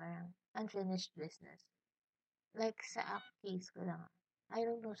be parang unfinished business. Like sa case ko lang, I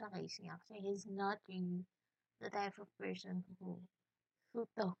don't know sa case niya kasi he's not really the type of person who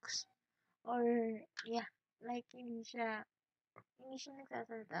talks or yeah, like hindi siya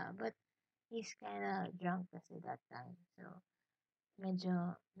nagsasalita but he's kinda drunk kasi that time. So,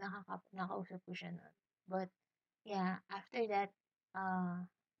 medyo nakausap ko siya nun. But yeah, after that, uh,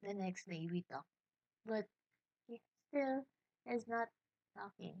 the next day we talk. But he still is not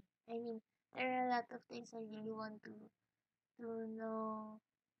talking. I mean, there are a lot of things I really want to know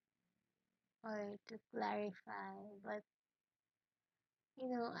or to clarify, but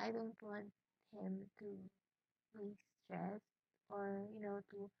I don't want him to be stressed or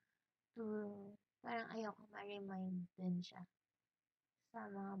to parang ayoko ma-remind din siya sa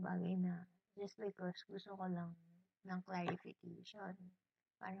mga bagay na just because gusto ko lang ng clarification.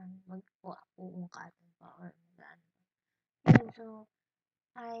 Parang uungkatan pa or ano. Yun, so,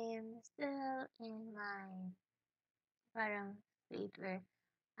 I am still in my parang state where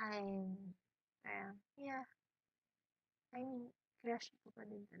I'm parang, yeah, I mean, crush ko pa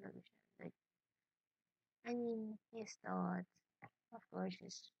din talaga siya. Like, I mean, his thoughts, of course,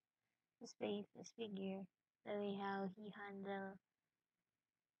 his face, his figure, the way how he handle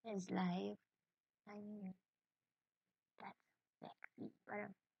his life. I mean, that's sexy.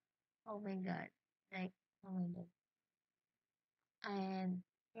 Parang, oh my God. Like, oh my God. And,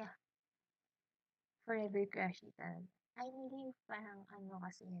 yeah, forever crushy talaga. I believe parang ano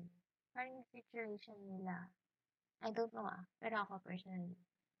kasi yun. Parang yung situation nila. I don't know pero ako personally,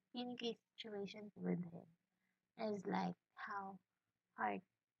 yung situation with him is like how hard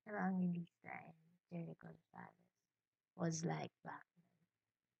Evangelista and Jericho Gonzalez was like back then.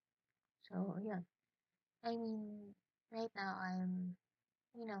 So, yeah. I mean, right now I'm,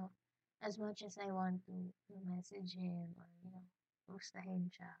 you know, as much as I want to message him or, postahin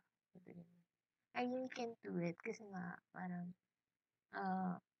siya. I really can't do it kasi nga parang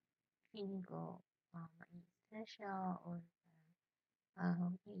uh, feeling ko mainis na siya or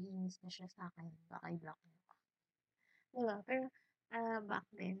iinis na siya sa akin. Baka i-block niya ako. Diba? Pero back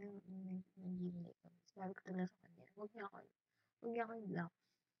then, nag-giveaway kami. Sabi ko talaga sa kanya, huwag niya ako i-block.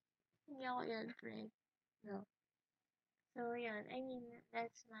 Huwag niya ako i-unfriend. No. So, yan. I mean,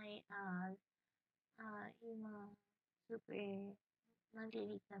 that's my, yung mga super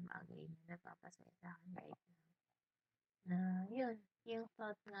maliliit na bagay na napapasaya sa akin right now. Na, yun. Yung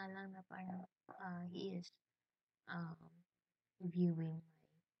thought nga lang na parang he is um, viewing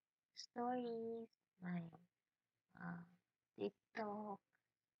my stories, my uh, TikTok.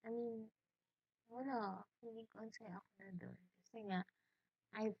 I mean, wala. Feeling ko ang saya ako na doon. Kasi nga,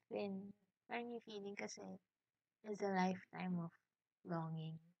 I've been, parang yung feeling kasi is a lifetime of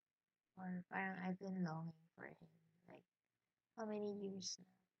longing. Or parang I've been longing for him. Like, how many years na.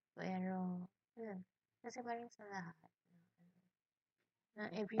 Pero, yun. Kasi parang sa lahat, na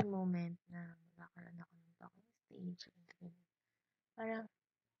every moment na magkakaroon ako ng talking stage, and parang,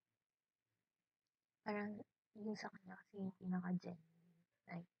 parang yung sa kanya kasi yung pinaka-genuine.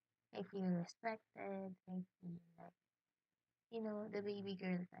 Like, I feel respected. I feel like, the baby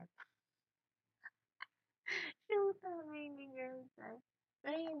girl type. Shoot, baby girl type.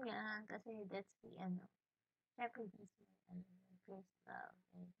 Pero yun nga, kasi that's the, syempre he's my first love,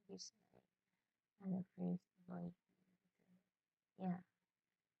 and he's my, first boyfriend. Yeah.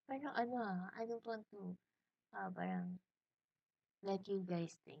 Pero I don't want to, parang, let you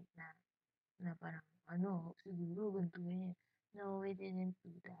guys think na parang, siguro, ganito ganyan. No, we didn't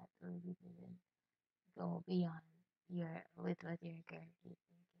do that, or we didn't go beyond with what you're currently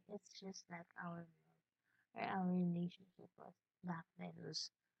thinking. It's just like our love, or our relationship was back then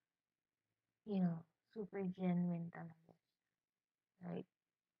was, super genuine talaga. Like,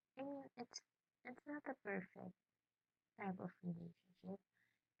 I mean, it's not a perfect type of relationship.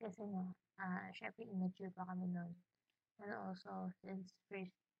 Kasi nga, syempre immature pa kami noon. And also, since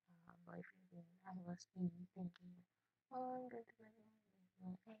first boyfriend I was really thinking, oh, I'm going to my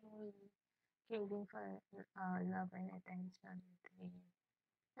mom. I'm really craving for love and attention between.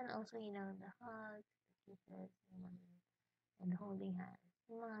 And also, the hugs, the kisses, and holding hands.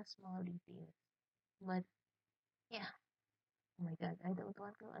 Yung mga small details. But, yeah. Oh my God, I don't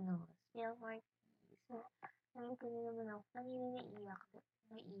want to, spill more tea. So, alam ko na naman ako, kanina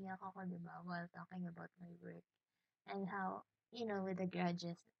naiiyak ako, diba, while talking about my work. And how,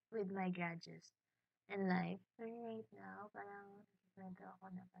 with my grudges in life. So right now, parang nagkikwento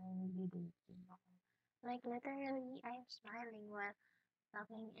ako na parang nagdi-daydream ako. Like, literally, I'm smiling while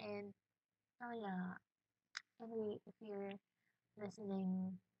talking and, oh yeah, anyway, if you're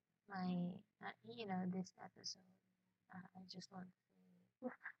listening my, this episode, I just want to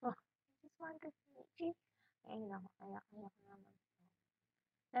say, I just want to say, ayun ako, kaya naman.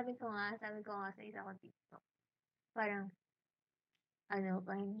 Sabi ko nga sa isa ko TikTok, parang,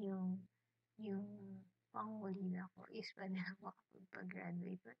 parang yung pangungulila ko is pwede na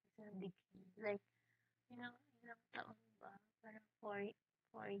makapag-graduate ng isang degree. Like, ilang taon ba? Parang 4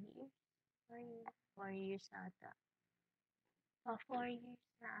 years? 4 years ata. 4 years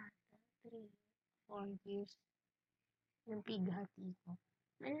na ata. 3, 4 years yung pighati ko.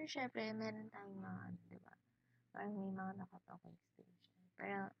 Pero syempre, meron tayong mga, di ba? Parang may mga nakatokay station.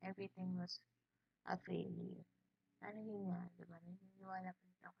 Pero everything was a failure. Parang yun nga, di ba? Naniniwala pa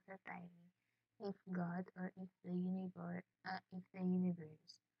rin ako sa timing. If God or if the universe are,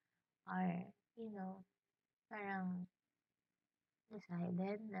 parang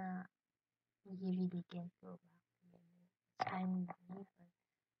decided na we really can't go back together. I'm done.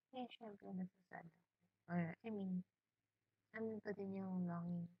 Kaya syempre nasasad ako. Or, I mean, ano pa din yung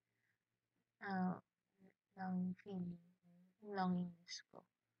uh, longing feeling, longingness ko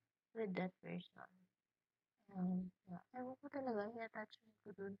with that person. And, ewan ko talaga, yung attachment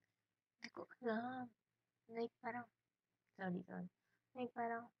ko dun. Hindi ko alam. Like, parang, sorry. Like,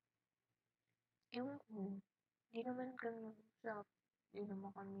 parang, ewan ko, hindi naman kami nag-usap. Hindi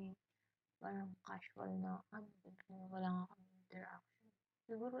naman kami parang casual na, wala nga kami interaction.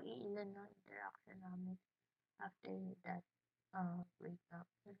 Siguro iilan na interaction namin after that breakup.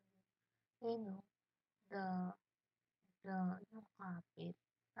 Pero, you know, the, the, yung kapit,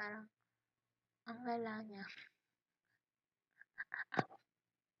 parang, ang lala niya,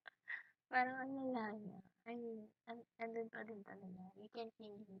 parang ang lala niya. I mean, andun pa din talaga. You can't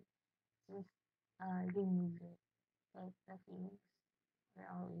really just remove it. Like, the feelings were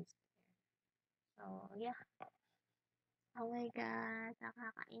always there. So, yeah. Oh my God,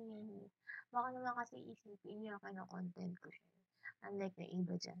 nakakainis. Baka naman kasi isipin niyo content ko siya. Unlike na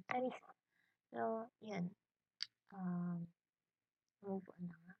iba dyan. Charis. So, yun. Um, move on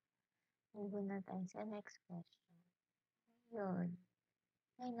na nga. Move on na tayo sa next question. Yun.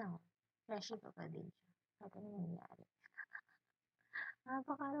 I know. Freshy pa din siya. Ito na nangyari.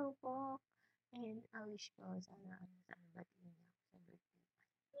 Napakaraw po. And I wish ko sana batiin niya ako sa birthday.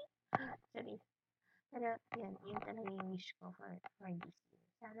 Charis. Pero, yun talaga yung wish ko for this year.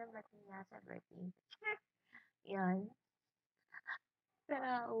 Sana batiin niya sa birthday. Yan.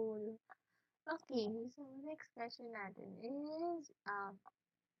 Raul. Okay, so next question natin is,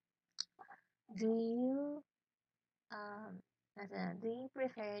 do you, do you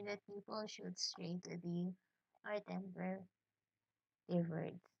prefer that people shoot straight with you or temper their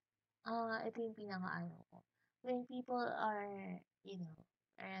words? Ito yung pinaka-ano ko. When people are,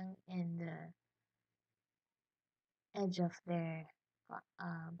 parang in the edge of their,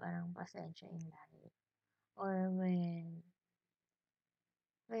 parang pasensya in life. Or when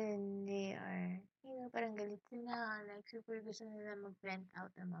they are, parang galit sila, like super gusto nila mag-vent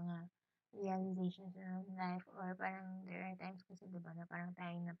out ng mga realizations in their life, or parang there are times kasi diba na parang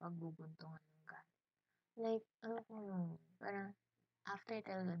tayong napagbubuntungan ng galit. Like, parang after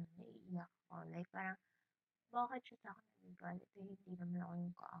talaga nun, naiiyak ako. Like, parang, bakit siya sa akin nagagalit? Hindi naman ako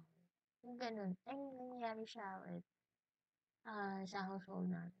yung kaaway. Yung ganun. I mean, nangyayari siya with, sa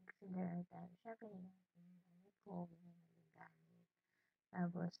household namin. Kasi there are times, syempre, nangyayari ko, nagagalit.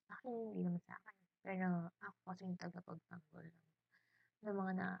 Tapos, actually, hindi naman sa akin. Pero, ako kasi yung tagapagtanggol ng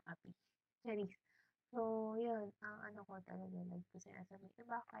mga naaapi. Charis. So, yun, ang ano ko talaga, like, ko sinasabi,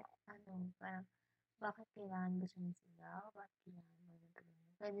 bakit, parang, bakit kailangan mo sumisigaw? Bakit kailangan mo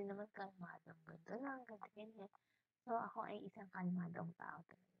ganito? Pwede naman kalmadong ganito lang, ganyan. So, ako ay isang kalmadong tao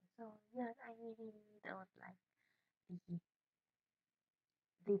talaga. So, yun, I really don't like the,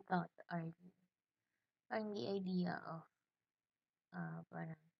 the thought or the idea of,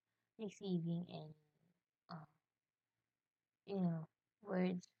 parang, receiving any, uh,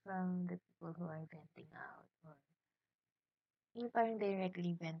 words from the people who are venting out or yung parang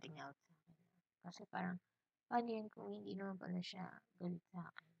directly venting out sa akin. Kasi parang, paano yun kung hindi naman pala siya galit sa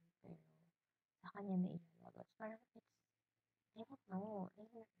akin, pero sa kanya na ilalabas. Parang I don't know, I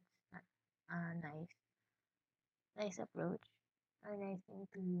think it's not a nice approach or nice thing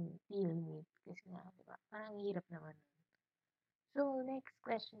to deal with. Kasi nga, diba, parang hirap naman. So, next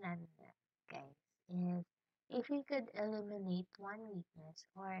question natin na, guys, is if you could eliminate one weakness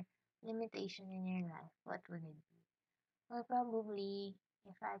or limitation in your life, what would it be? Well, probably,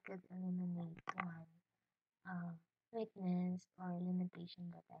 if I could eliminate one uh, weakness or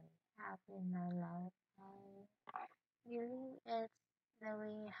limitation that I have in my life, really it's the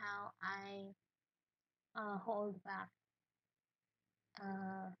way how I hold back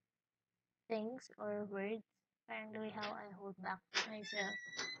uh, things or words. Parang the way how I hold back myself.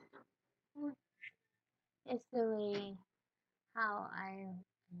 It's the way how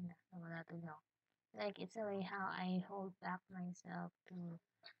wala tuloy ako. Like, it's the way how I hold back myself to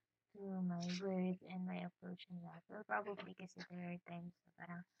my words and my approach in life. Well, probably kasi there are times na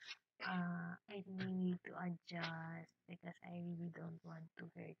parang I really need to adjust because I really don't want to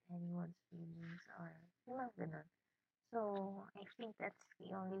hurt anyone's feelings or yung mga ganun. So, I think that's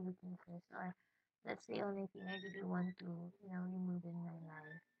the only weaknesses or that's the only thing I really want to, remove in my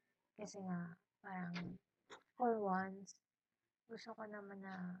life. Kasi nga, parang for once, gusto ko naman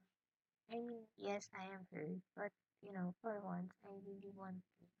na, I mean, yes, I am hurt, but, for once, I really want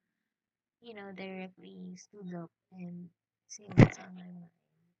to, directly stood up and say what's on my mind.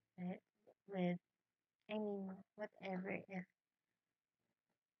 Right? With, I mean, whatever, if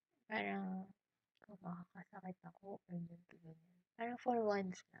parang, kung makakasakit ako or ganito, ganyan. Parang for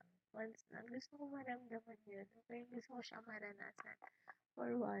once lang. Once lang. Gusto ko maramdaman yun. Pero gusto ko siya maranasan. For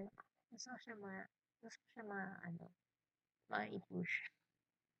once. Gusto ko siya ma-push.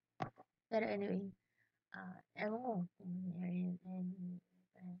 Pero anyway, ewan ko kung mangyari yun.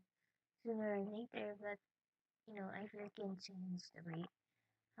 And sooner or later, but, I feel I can change the way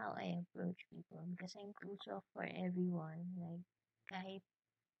how I approach people because I'm too soft for everyone. Like, kahit,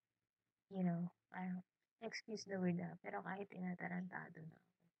 parang, excuse the word pero kahit tinatarantado na ako.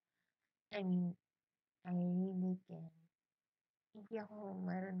 I mean, I really can. Hindi ako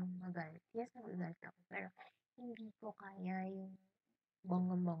marunong magalit. Yes, nagagalit ako, pero hindi ko kaya yung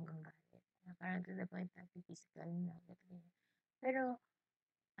bonggang-bonggang galit. Na parang to the point na physical na. Pero,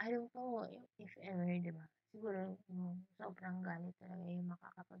 I don't know if ever, di ba? Siguro, sobrang galit talaga yung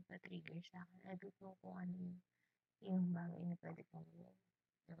makakapagpa-trigger sa akin. I don't know kung ano yung bagay na pwede kong gawin.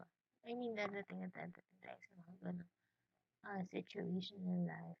 Di ba? I mean, dadating at dadating tayo sa mga ganun situation in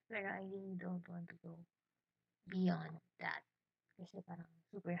life. Pero I really don't want to go beyond that. Kasi parang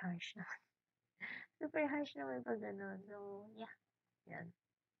super harsh na. Super harsh naman pag gano'n. So, yeah. Yan.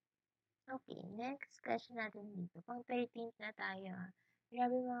 Okay, next question natin dito. Pang 13th na tayo.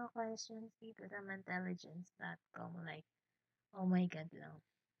 Grabe mga questions dito sa mentelligence.com. Like, oh my God lang.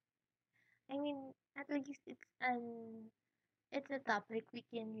 I mean, at least it's a topic we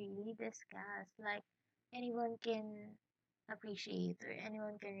can really discuss. Like, anyone can appreciate or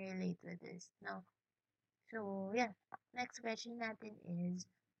anyone can relate with this. No? So, yeah. Next question natin is,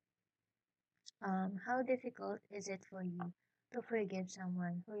 how difficult is it for you to forgive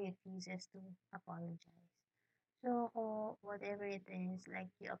someone who refuses to apologize? So, whatever it is, like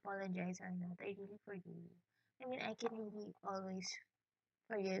you apologize or not, I really forgive you. I mean, I can really always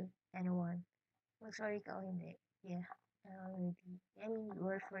forgive anyone. Sorry ka o hindi. Yeah, already. I mean, you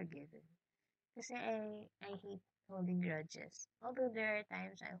are forgiven. Kasi I hate holding grudges. Although there are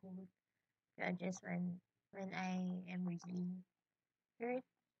times I hold grudges when I am really hurt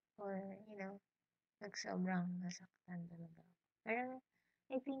or, pag sobrang nasaktan talaga. Pero,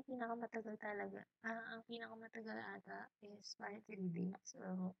 I think pinakamatagal talaga, ang pinakamatagal ata is parang 3 days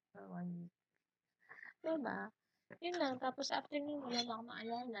or 1 week. Diba? Yun lang. Tapos after nun, wala na akong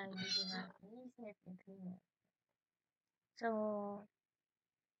maalala. Hindi ko na inisip. So,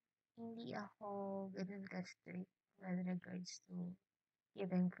 hindi ako ganun ka-strict with regards to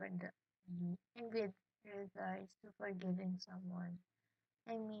giving for the and with regards to forgiving someone.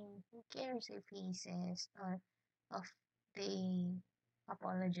 I mean, who cares if he says or if they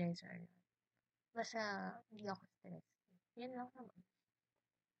apologize or not. Basta hindi ako stressed. Yun lang naman.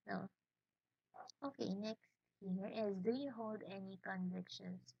 No? Okay, next here is, do you hold any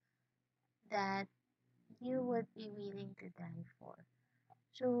convictions that you would be willing to die for?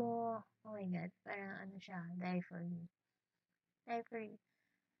 So, oh my God, parang ano siya, die for you. Die for you.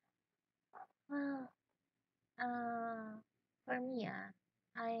 Well, for me,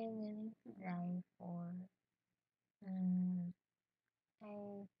 I am willing to die for,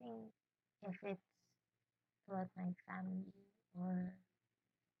 I think if it's about my family or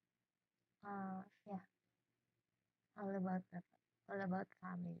Yeah, all about the, all about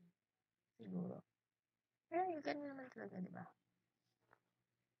family, siguro. Pero yun, ganun naman talaga, di ba?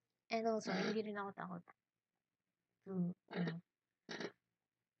 And also, hindi rin ako takot to, you know,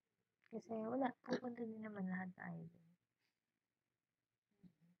 kasi wala, pupunta din naman lahat tayo dun.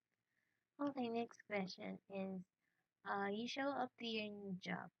 Okay, next question is, you show up to your new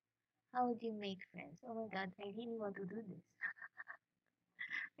job. How would you make friends? Oh my god, I really want to do this.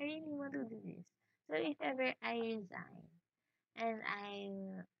 I really want to do this. So if ever I resign and I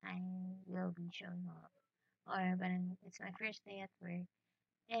will be showing up, or parang it's my first day at work,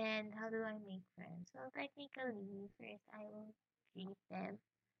 and how do I make friends? Well, technically, first I will greet them.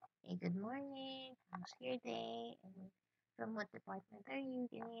 Hey, good morning. How's your day? And from what department are you?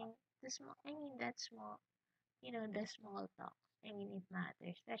 Ganyan. The small, I mean, that small, the small talk. I mean, it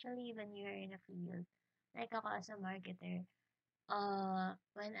matters, especially when you're in a field. Like ako as a marketer,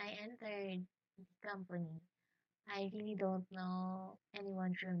 when I entered the company, I really don't know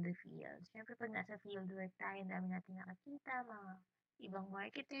anyone from the field. Siyempre, pag nasa field work tayo, ang dami natin nakakita, mga ibang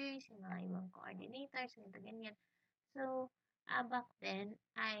marketers, yung mga ibang coordinators, ganito, ganyan. So, back then,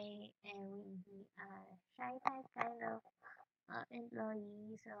 I am really a shy type kind of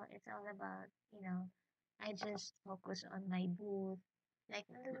employee. So, it's all about, I just focus on my booth. Like,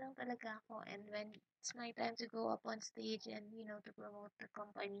 nandun lang talaga ako. And when it's my time to go up on stage and, to promote the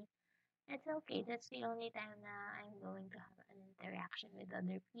company, it's okay. That's the only time na I'm going to have an interaction with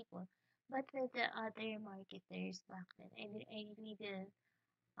other people. But with the other marketers back then, I really didn't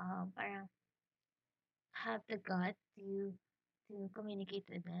parang have the gut to communicate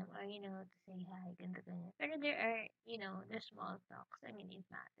with them or to say hi ganito ganyan. Pero there are the small talks. I mean it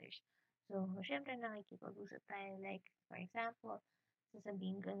matters. So syempre nakikipag-usap tayo like for example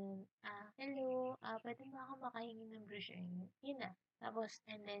sasabihin ko nun, hello, pwede ba ako makahingi ng brochure niyo? Yun na. Tapos,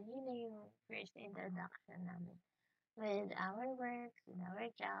 and then, yun na yung first introduction namin with our works, with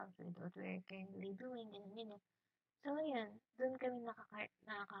our jobs, with what we're currently doing, and So, yun, doon kami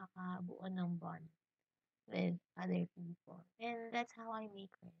nakakabuo ng bond with other people. And that's how I make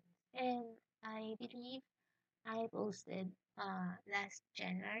friends. And I believe I posted last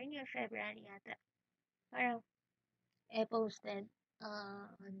January or February yata. Parang I posted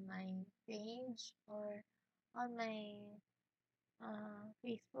on my page or on my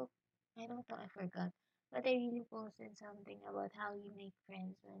Facebook. I don't know, I forgot. But I really posted something about how you make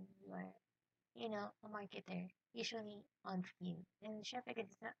friends when you are, a marketer. Usually on field. And syempre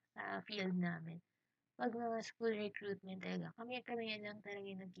kasi sa field namin. Pag mga school recruitment talaga, kami lang talaga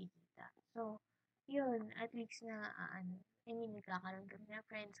yung nagkikita. So, yun, at least na, I mean, nagkakaroon kami ng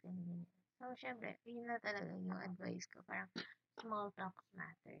friends, ganyan. So, syempre, yun na talaga yung advice ko. Parang, small talks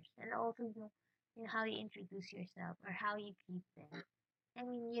matters. And also, yung how you introduce yourself or how you greet them. I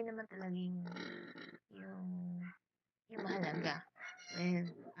mean, yun naman talaga yung, yung mahalaga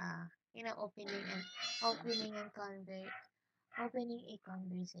with, opening and opening a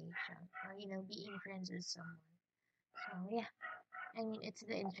conversation or, being friends with someone. So, yeah, I mean, it's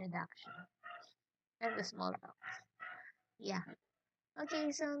the introduction and the small talk. Yeah.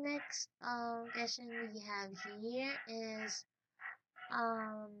 Okay, so next question we have here is,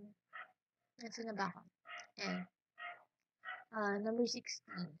 um, nasa na ba ako? And, number 16.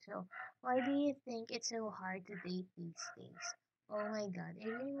 So, why do you think it's so hard to date these days? Oh my god,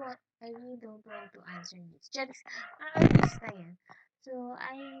 I really don't want to answer this. Just, basta yan. So,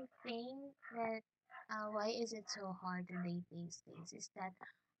 I think that, why is it so hard to date these days is that,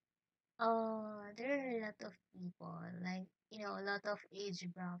 there are a lot of people, like, a lot of age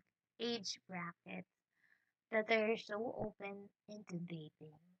brackets that are so open into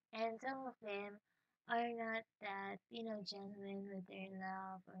dating. And some of them are not that, genuine with their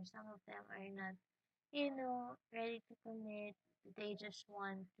love, or some of them are not, ready to commit. They just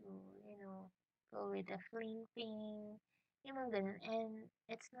want to, go with the fling thing, ganun. And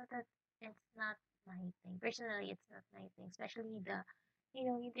it's not my thing. Personally, it's not my thing. Especially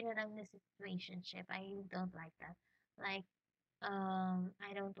yung tinatawag na situationship. I don't like that. Like,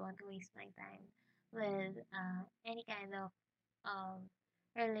 I don't want to waste my time with any kind of um,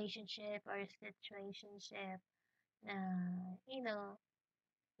 relationship or situationship na, you know,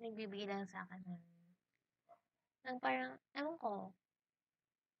 nagbibigay lang sa akin ng parang, ewan ko,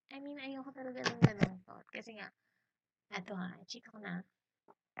 I mean, ayoko talaga ng ganung thought. Kasi nga, eto nga, check ko na.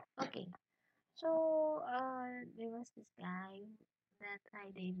 Okay. So, there was this guy that I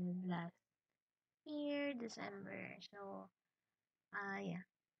dated last year, December. So, yeah,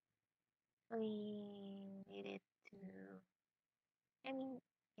 we made it to, I mean,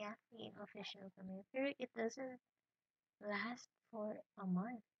 yeah, being official kami. Pero it doesn't last for a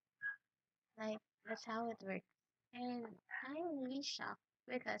month. Like, that's how it works. And I'm really shocked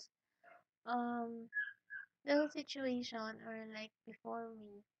because, um, the whole situation, or like before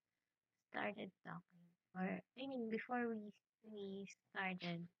we started talking, or I mean, before we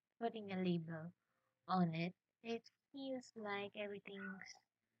started putting a label on it, it feels like everything's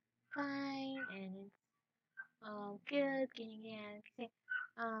fine and it's good, ganyan. Kasi,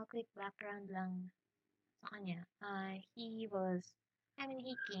 quick background lang sa kanya. He was, I mean,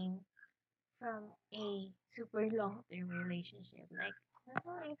 he came from a super long-term relationship. Like, I don't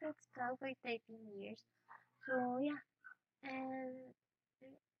know if it's 12 or 13 years. So, yeah. And,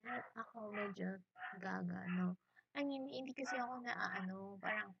 ako medyo gaga, no? I mean, hindi kasi ako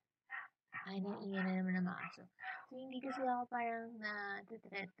parang, ay, naiingay na naman ng mga aso. So, hindi kasi ako parang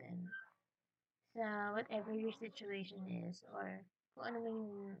na-threaten sa whatever your situation is, or kung ano man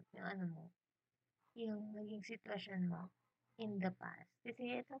yung ano mo, yung naging sitwasyon mo in the past.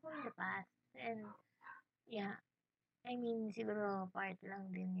 Kasi it's ako in the past. And yeah, I mean, siguro part lang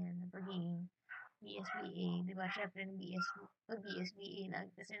din yan ng pagiging BSBA. Di ba? Syempre, pag BSBA,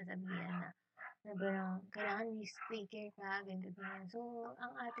 lagi kasi nasabihan na parang kailangan stay care ka, ganito, ganyan. So,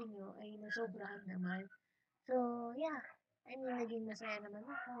 ang ate nyo ay nasobrahan naman. So, yeah. I mean, naging masaya naman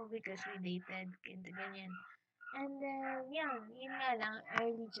ako because we dated, ganito, ganyan. And then, yeah, yun nga lang,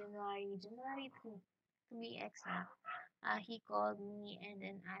 early January 2, to be exact, he called me and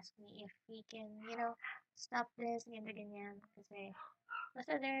then asked me if he can, stop this, ganyan, ganyan. Kasi,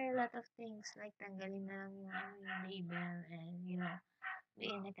 basta there are a lot of things, like tanggalin na lang yung label and, be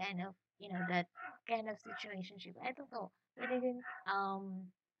in a kind of, that kind of situationship. I don't know. We didn't,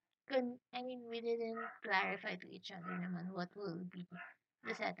 we didn't clarify to each other naman what will be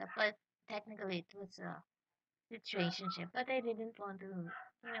the setup, but technically it was a situationship. But I didn't want to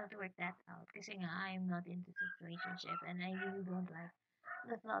work that out kasi nga I'm not into situationship and I really don't like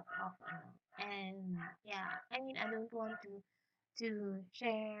the thought of and yeah, I mean I don't want to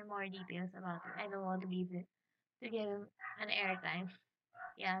share more details about it. I don't want to give him an airtime.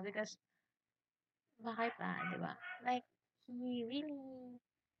 Yeah, because bakit pa, di ba? Like he really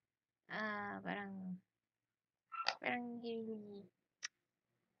parang he really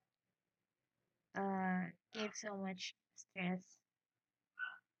uh gave so much stress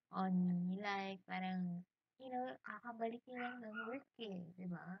on me. Like, parang, kakabalik niya lang ng work eh, di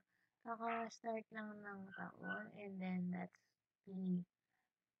ba? Kaka-start lang ng taon, and then that's the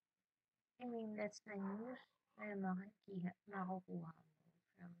news na makukuha mo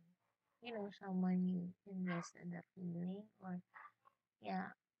from, someone you invested the feeling, or,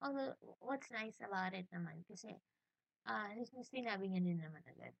 yeah. Although, what's nice about it naman, kasi, sinabi niya din naman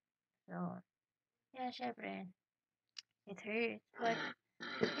agad. So, yeah, syempre, it hurts, but,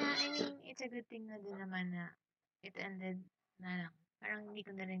 yeah, I mean, it's a good thing na din naman na it ended na lang. Parang hindi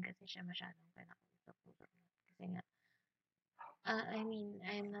ko na rin kasi siya masyadong pinakausap-usap. Kasi nga, I mean,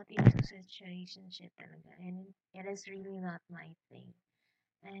 I'm not into situationship talaga. And it is really not my thing.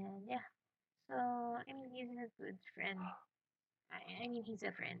 And yeah, so, I mean, he's a good friend. I mean, he's a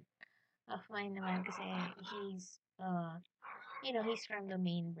friend of mine naman kasi he's from the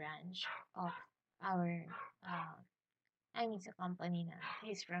main branch of our, uh, I mean, sa company na.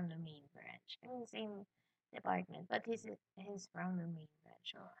 He's from the main branch. I mean, same department, but he's from the main branch.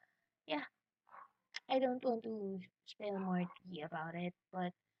 So, yeah, I don't want to spill more tea about it,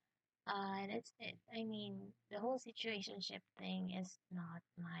 but that's it. I mean, the whole situationship thing is not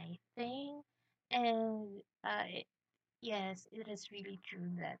my thing, and yes, it is really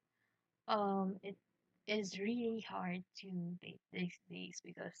true that it is really hard to date these days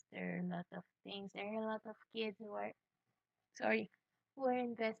because there are a lot of things. There are a lot of kids sorry, who are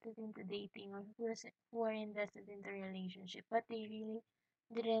invested into dating, or who are invested in the relationship, but they really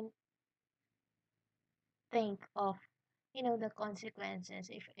didn't think of, the consequences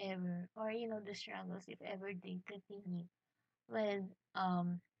if ever, or, the struggles if ever they continue with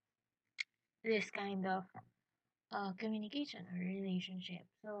this kind of communication or relationship.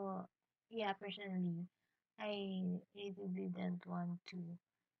 So, yeah, personally, I really didn't want to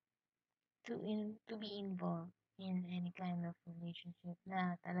be involved in any kind of relationship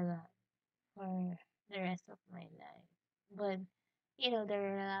na talaga for the rest of my life. But, the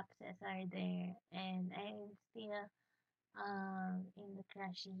relapses are there, and I'm still in the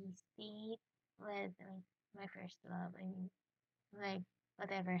crushy state with my first love. I mean, like,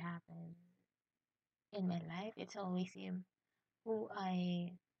 whatever happened in my life, it's always him who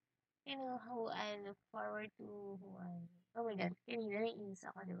I look forward to, oh my God, kanina naiinis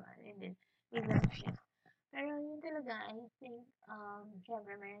ako, di ba? And then, biglang shift. Pero yun talaga, I think,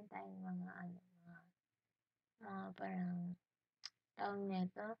 syempre meron tayong mga parang, tawag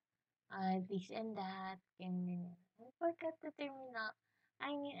nito, this and that, ganyan. I forgot the term na,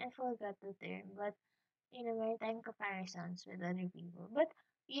 I mean, I forgot the term, but, maritime comparisons with other people. But,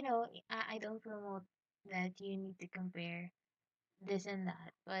 I don't promote that you need to compare this and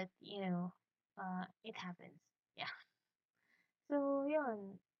that, but, it happens. Yeah. So,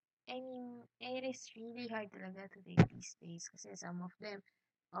 yun. I mean, it is really hard talaga to take these days kasi some of them,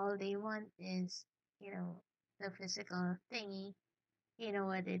 all they want is, the physical thingy, you know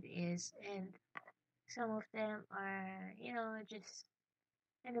what it is, and some of them are, just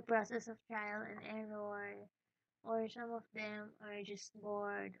in the process of trial and error, or some of them are just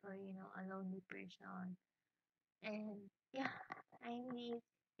bored or, a lonely person. And yeah, I mean,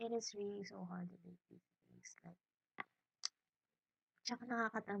 it is really so hard to date these days. Like, tsaka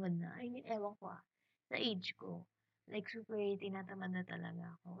nakakatamad na. I mean, ewan ko sa age ko, like, super tinatamad na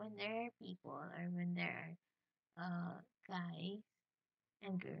talaga ako. When there are people or when there are guys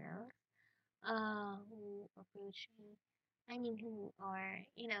and girls who approach me, I mean, who are,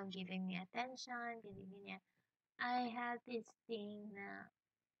 giving me attention, giving me, I have this thing na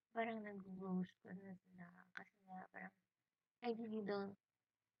parang nag-ghost ko na sila kasi nga parang I really don't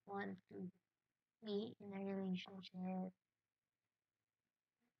want to be in a relationship.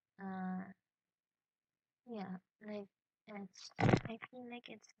 Uh, yeah, like, I feel like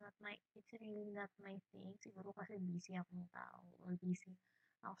it's really not my thing. Siguro kasi busy akong tao or busy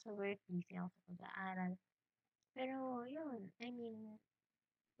ako sa work, busy ako sa pag-aaral. Pero, yun, I mean,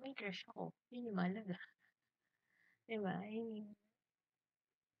 may crush ako. Yun yung mahalaga. Diba? I mean,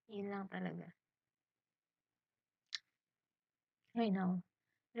 yun lang talaga. I know.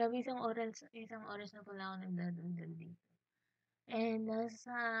 Grabe isang oras na pala ako nagdadaldal dito. And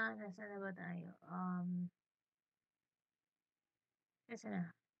nasa na ba tayo? Nasa na?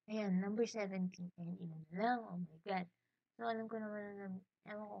 Ayan, number 17. Ayan, ilan na lang. Oh my God. So, alam ko naman na,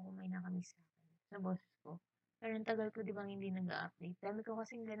 ewan ko kung may nakamiss sa akin, sa boss ko. Pero ang tagal ko di bang hindi nag-update. Dami ko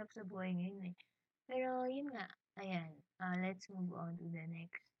kasing ganap sa buhay ngayon eh. Pero, yun nga. Ayan, let's move on to the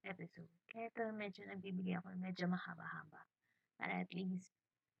next episode. Kaya ito, medyo nagbibigay ako, medyo mahaba-haba. Para at least,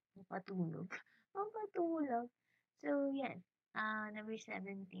 mapatulog. Mapatulog. So, yan. Number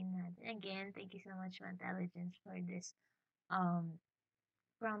 17 natin. Again, thank you so much, Intelligence, for this um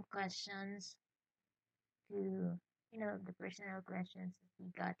prompt questions to, the personal questions that we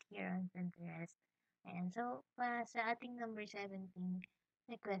got here on Pinterest. And so, sa ating number 17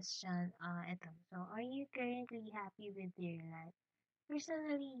 na question, ito. So, are you currently happy with your life?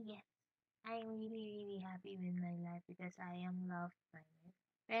 Personally, yes. I'm really, really happy with my life because I am loved by my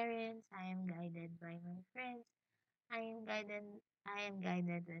parents. I am guided by my friends. I am guided. I am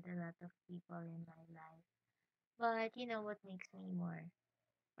guided with a lot of people in my life. But you know what makes me more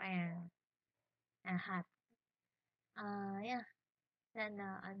parang happy? Yeah.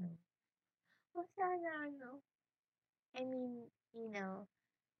 Sana ano. Sana ano. I mean,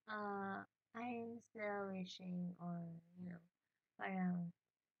 uh, I'm still wishing or, parang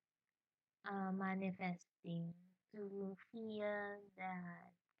manifesting to feel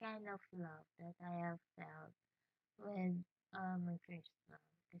that kind of love that I have felt with my first love.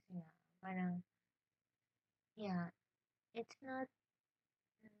 Kasi nga, parang, yeah, it's not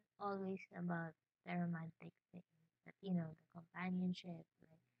always about the romantic thing, but the companionship,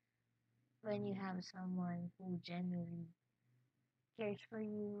 like when you have someone who genuinely cares for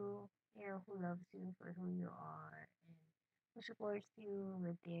you, who loves you for who you are, and who supports you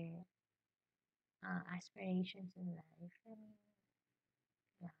with their aspirations in life. And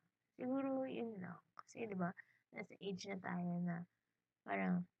yeah, siguro yun lang. Kasi di ba, nasa age na tayo na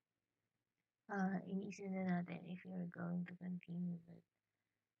parang iniisip na natin if you're going to continue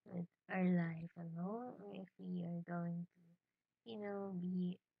with our life alone or if we are going to,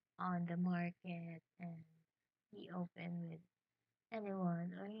 be on the market and be open with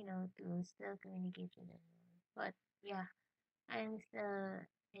anyone or, to still communicate with anyone. But yeah, I'm still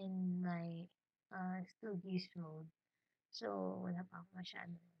in my studies mode. So, wala pa ako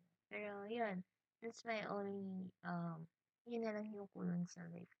masyado. Pero, yun. That's my only, yun na lang yung kulang sa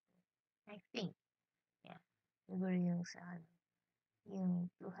life ko. I think. Yeah. Siguro yung sa, yung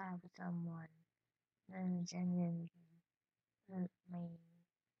to have someone na genuinely may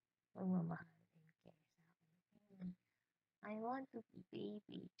pagmamahal and care sa akin. And I want to be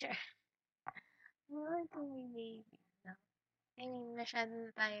baby. Char. I want to be baby. No? I mean, masyado na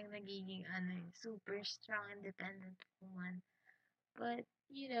tayong nagiging, super strong, independent woman. But,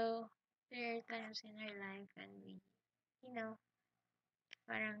 there are times in our life when we, you know,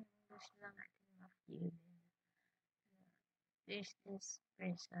 parang gusto lang natin ma-feel din. There's this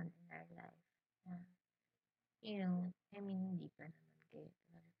person in our life na, I mean, hindi pa naman kayo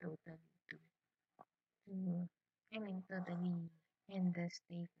totally to, totally in the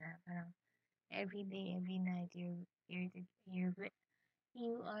state na parang every day, every night, you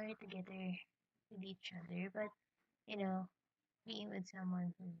are together with each other. But, you know, being with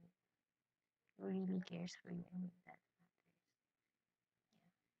someone who really cares for you, that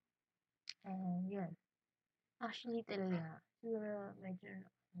matters. And, yun. Actually, talaga, siguro medyo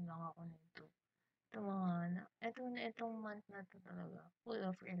ano lang ako nito. Itong month na to talaga, full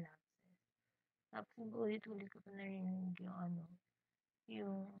of relaxes. Tapos, ulit-ulit ko pa narinig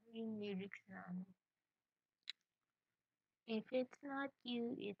yung yung lyrics na if it's not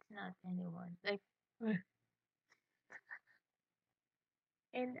you, it's not anyone. Like,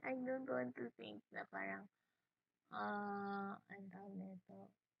 and I don't want to think na parang, ang tawag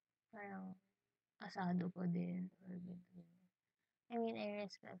nito, parang asado ko din or ganito. I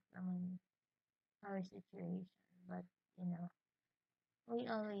respect naman our situation, but, you know, we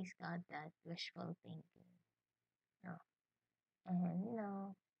always got that wishful thinking, no? And,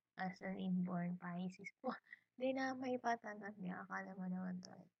 as an inborn Pisces, di na may patanong niya, akala mo naman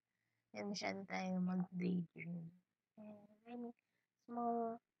to. And masyado tayo mag-daydream. And,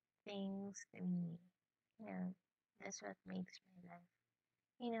 small things to me, you know, that's what makes my life,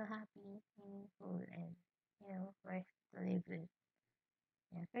 happy, meaningful, and, worth to live with.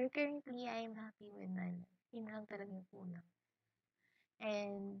 Yeah. Pero currently, I'm happy with my life. Yun lang talaga yung kulang.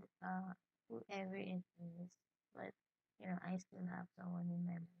 And, whoever it is, but, I still have someone in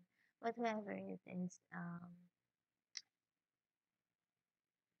my mind. But whoever it is,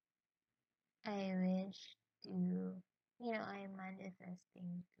 I wish to, I'm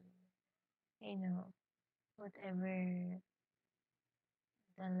manifesting to, whatever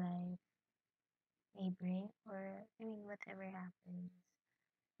the life may bring, or, whatever happens,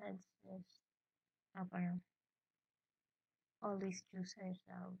 let's just, parang, always choose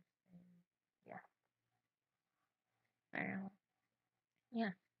ourselves, and, yeah, parang,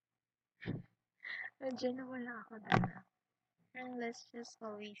 yeah, medyo nawala ako na, parang let's just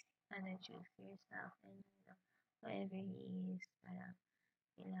always, choose yourself, and, whoever he is, parang,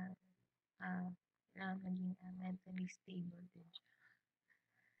 kailangan, maging, mentally stable din siya.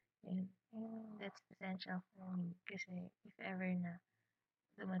 And that's essential for me, kasi if ever na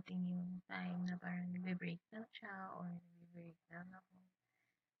dumating yung time na parang nagbe-breakdown siya or nagbe-breakdown ako,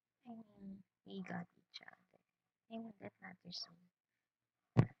 we got each other. That matters so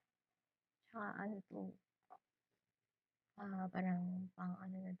much. Tsaka parang pang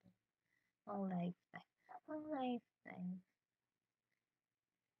ano na to, pang lifetime. Pang lifetime.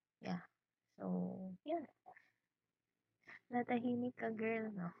 Yeah. So, yun. Natahimik ka, girl,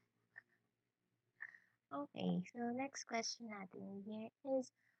 no? Okay, so next question natin here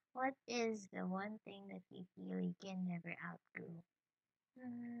is, what is the one thing that you feel you can never outgrow?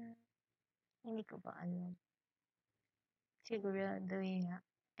 Hindi ko ba alam. Siguro, the way nga,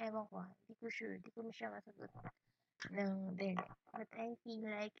 ewan ko, hindi ko sure, hindi ko siya masagot ng direct. But I feel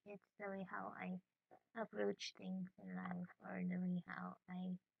like it's the way how I approach things in life, or the way how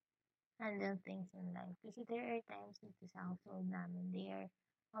I handle things in life. Kasi there are times dito sa household namin, they are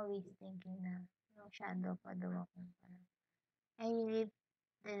always thinking na, shadow pa daw ako. I really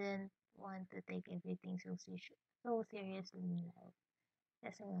didn't want to take everything so seriously in life.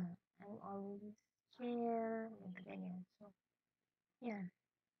 Kasi nga, I'm always chill, ganyan. So, yeah,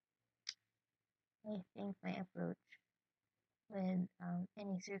 I think my approach with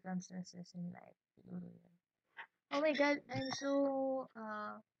any circumstances in life, siguro yun. Oh my God, I'm so,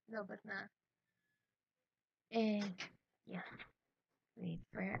 lobat na. And, yeah, wait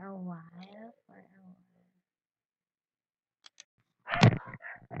for a while,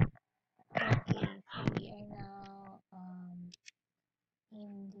 Okay, so we are now,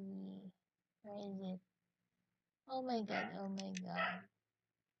 in the, where is it? Oh my God, oh my God.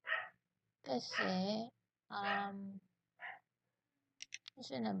 Kasi,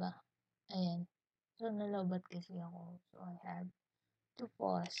 isa na ba? Ayan. So, nalobat kasi ako. So, I had to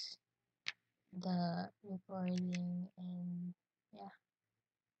pause the recording, and, yeah,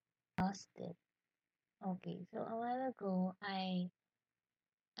 lost it. Okay, so a while ago,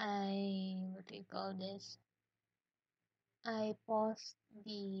 what do you call this? I paused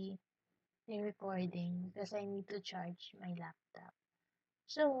the recording because I need to charge my laptop.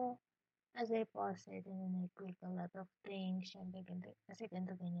 So, as I pause it, and then I click a lot of things, syempre, kasi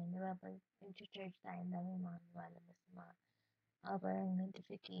ganito ganyan, di ba? Pag nag-charge tayo, ang dami mga lumalabas na mga parang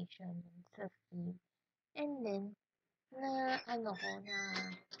notification sa feed. And then, na,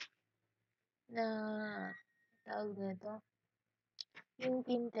 tawag nito, yung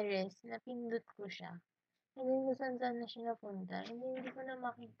Pinterest, napindot ko siya. And then kung saan-saan na siya napunta. And then hindi ko na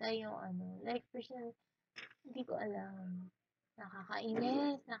makita yung ano, like person, hindi ko alam.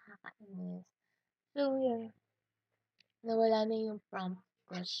 Nakakainis, nakakainis. So yun, nawala na yung prompt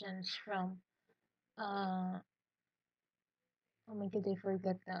questions from, oh my god, I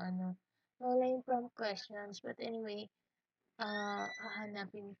forgot the ano. Nawala yung prompt questions. But anyway,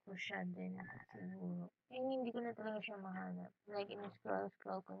 hahanapin ko siya din siguro. Eh, hindi ko na talaga siya mahanap. Like, in-scroll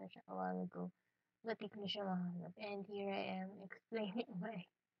ko na siya a while ago. But di ko na siya mahanap. And here I am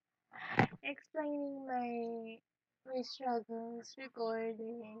explaining my struggles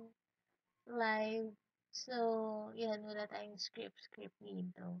recording live. So, yan, wala tayong script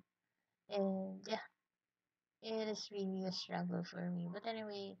dito. And yeah, it is really a struggle for me. But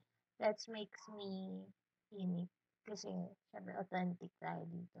anyway, that makes me unique. Kasi, syempre, authentic tayo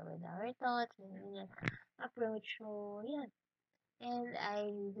dito with our thoughts and yun, approach. So, yan. And I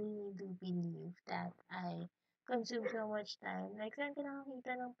really do believe that I consume so much time. Like, saan ka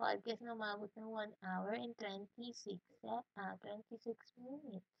nakakita ng podcast na umabot ng 1 hour and 26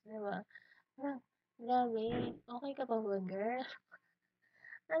 minutes, diba? Ah, grabe. Okay ka pa ba, girl?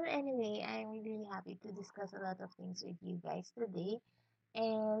 Anyway, I'm really happy to discuss a lot of things with you guys today.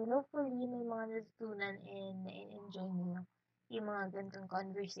 And hopefully, may mga natutunan and enjoy niyo yung mga ganitong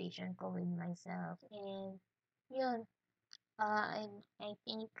conversation ko with myself. And yun, I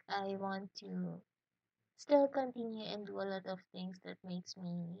think I want to still continue and do a lot of things that makes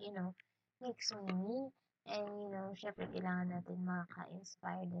me me. And, syempre, kailangan natin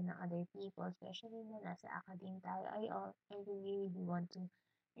maka-inspire din ng other people, especially na nasa academe tayo. I really, really want to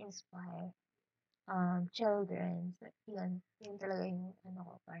inspire children. So, yun talaga yung,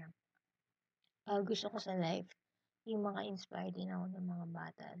 ko, parang, gusto ko sa life. Yung mga inspired din ako ng mga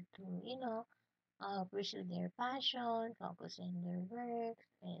bata to, pursue their passion, focus on their work,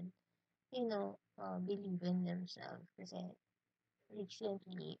 and believe in themselves. Kasi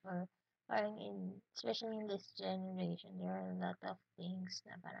recently, or parang especially in this generation, there are a lot of things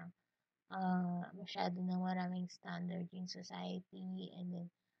na parang masyado na maraming standard yung society, and then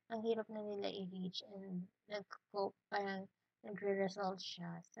ang hirap na nila i-reach, and parang nagre-result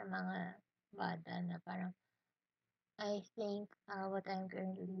siya sa mga bata na parang I think what I'm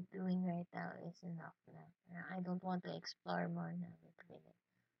currently doing right now is enough na. I don't want to explore more na with it.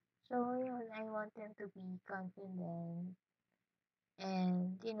 So, yun, I want them to be confident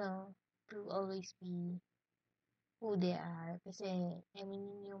and, to always be who they are. Kasi, I mean,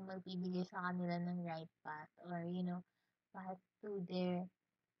 yun yung magbibigay sa kanila ng right path, or, path to their,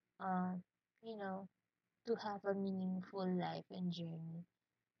 uh, you know, to have a meaningful life and journey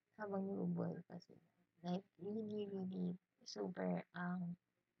habang nabubuhay pa sila. Like, really, really super, ang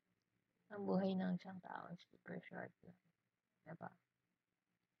buhay ng isang tao is super short lang. Diba?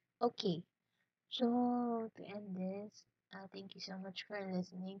 Okay. So, to end this, thank you so much for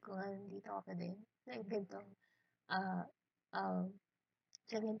listening. Kung nandito ka pa din sa ganitong, uh, um,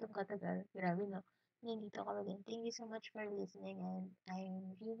 sa ganitong katagal, grabe no, nandito ka pa din. Thank you so much for listening, and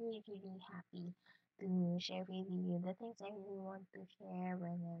I'm really, really happy to share with you the things I really want to share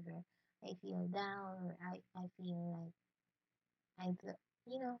whenever I feel down, or I feel like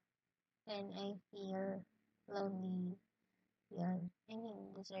you know, and I feel lonely. Yun. I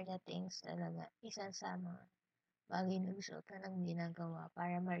mean, these are the things talaga. Isa sa mga bagay na gusto ko talagang ginagawa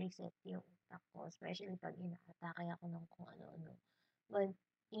para ma-reset yung utak ko, especially pag inaatake ako ng kung ano-ano. But,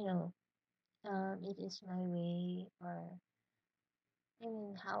 you know, it is my way, or, I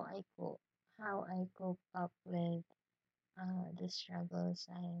mean, how I cope up with the struggles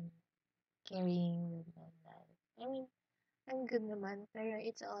I'm carrying with my life. I mean, I'm good naman, pero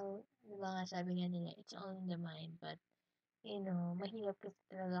it's all, di ba nga sabi nga nila, it's all in the mind, but, mahirap kasi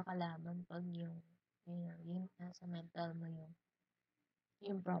talaga kalaban pag yung nasa mental mo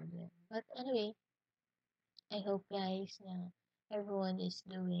yung problem. But anyway, I hope guys na everyone is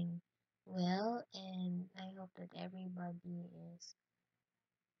doing well, and I hope that everybody is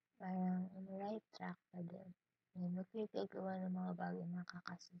parang on the right track pa din. And huwag kayo gagawa ng mga bagay na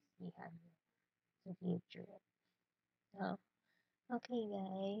kakasisihan mo sa future. So, okay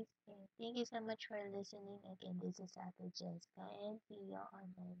guys, and thank you so much for listening. Again, this is Ate Jessica, and see you on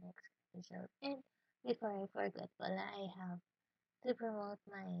my next episode. And before I forget pala, I have to promote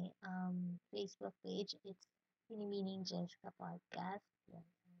my Facebook page. It's Pinipining Jessica Podcast. Yan.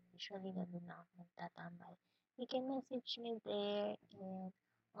 Usually, nandun na ako nagtatambay. You can message me there, and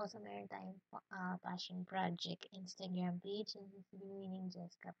also meron tayong passion project Instagram page, and it's Pinipining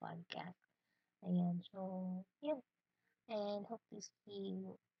Jessica Podcast. Ayan, so, yun. And hope to see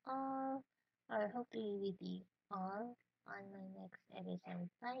you all, or hope to be with you all on on my next episode.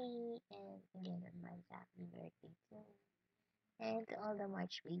 Bye! And again, advance happy birthday to me. And to all the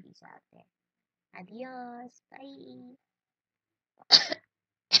March babies out there. Adios! Bye!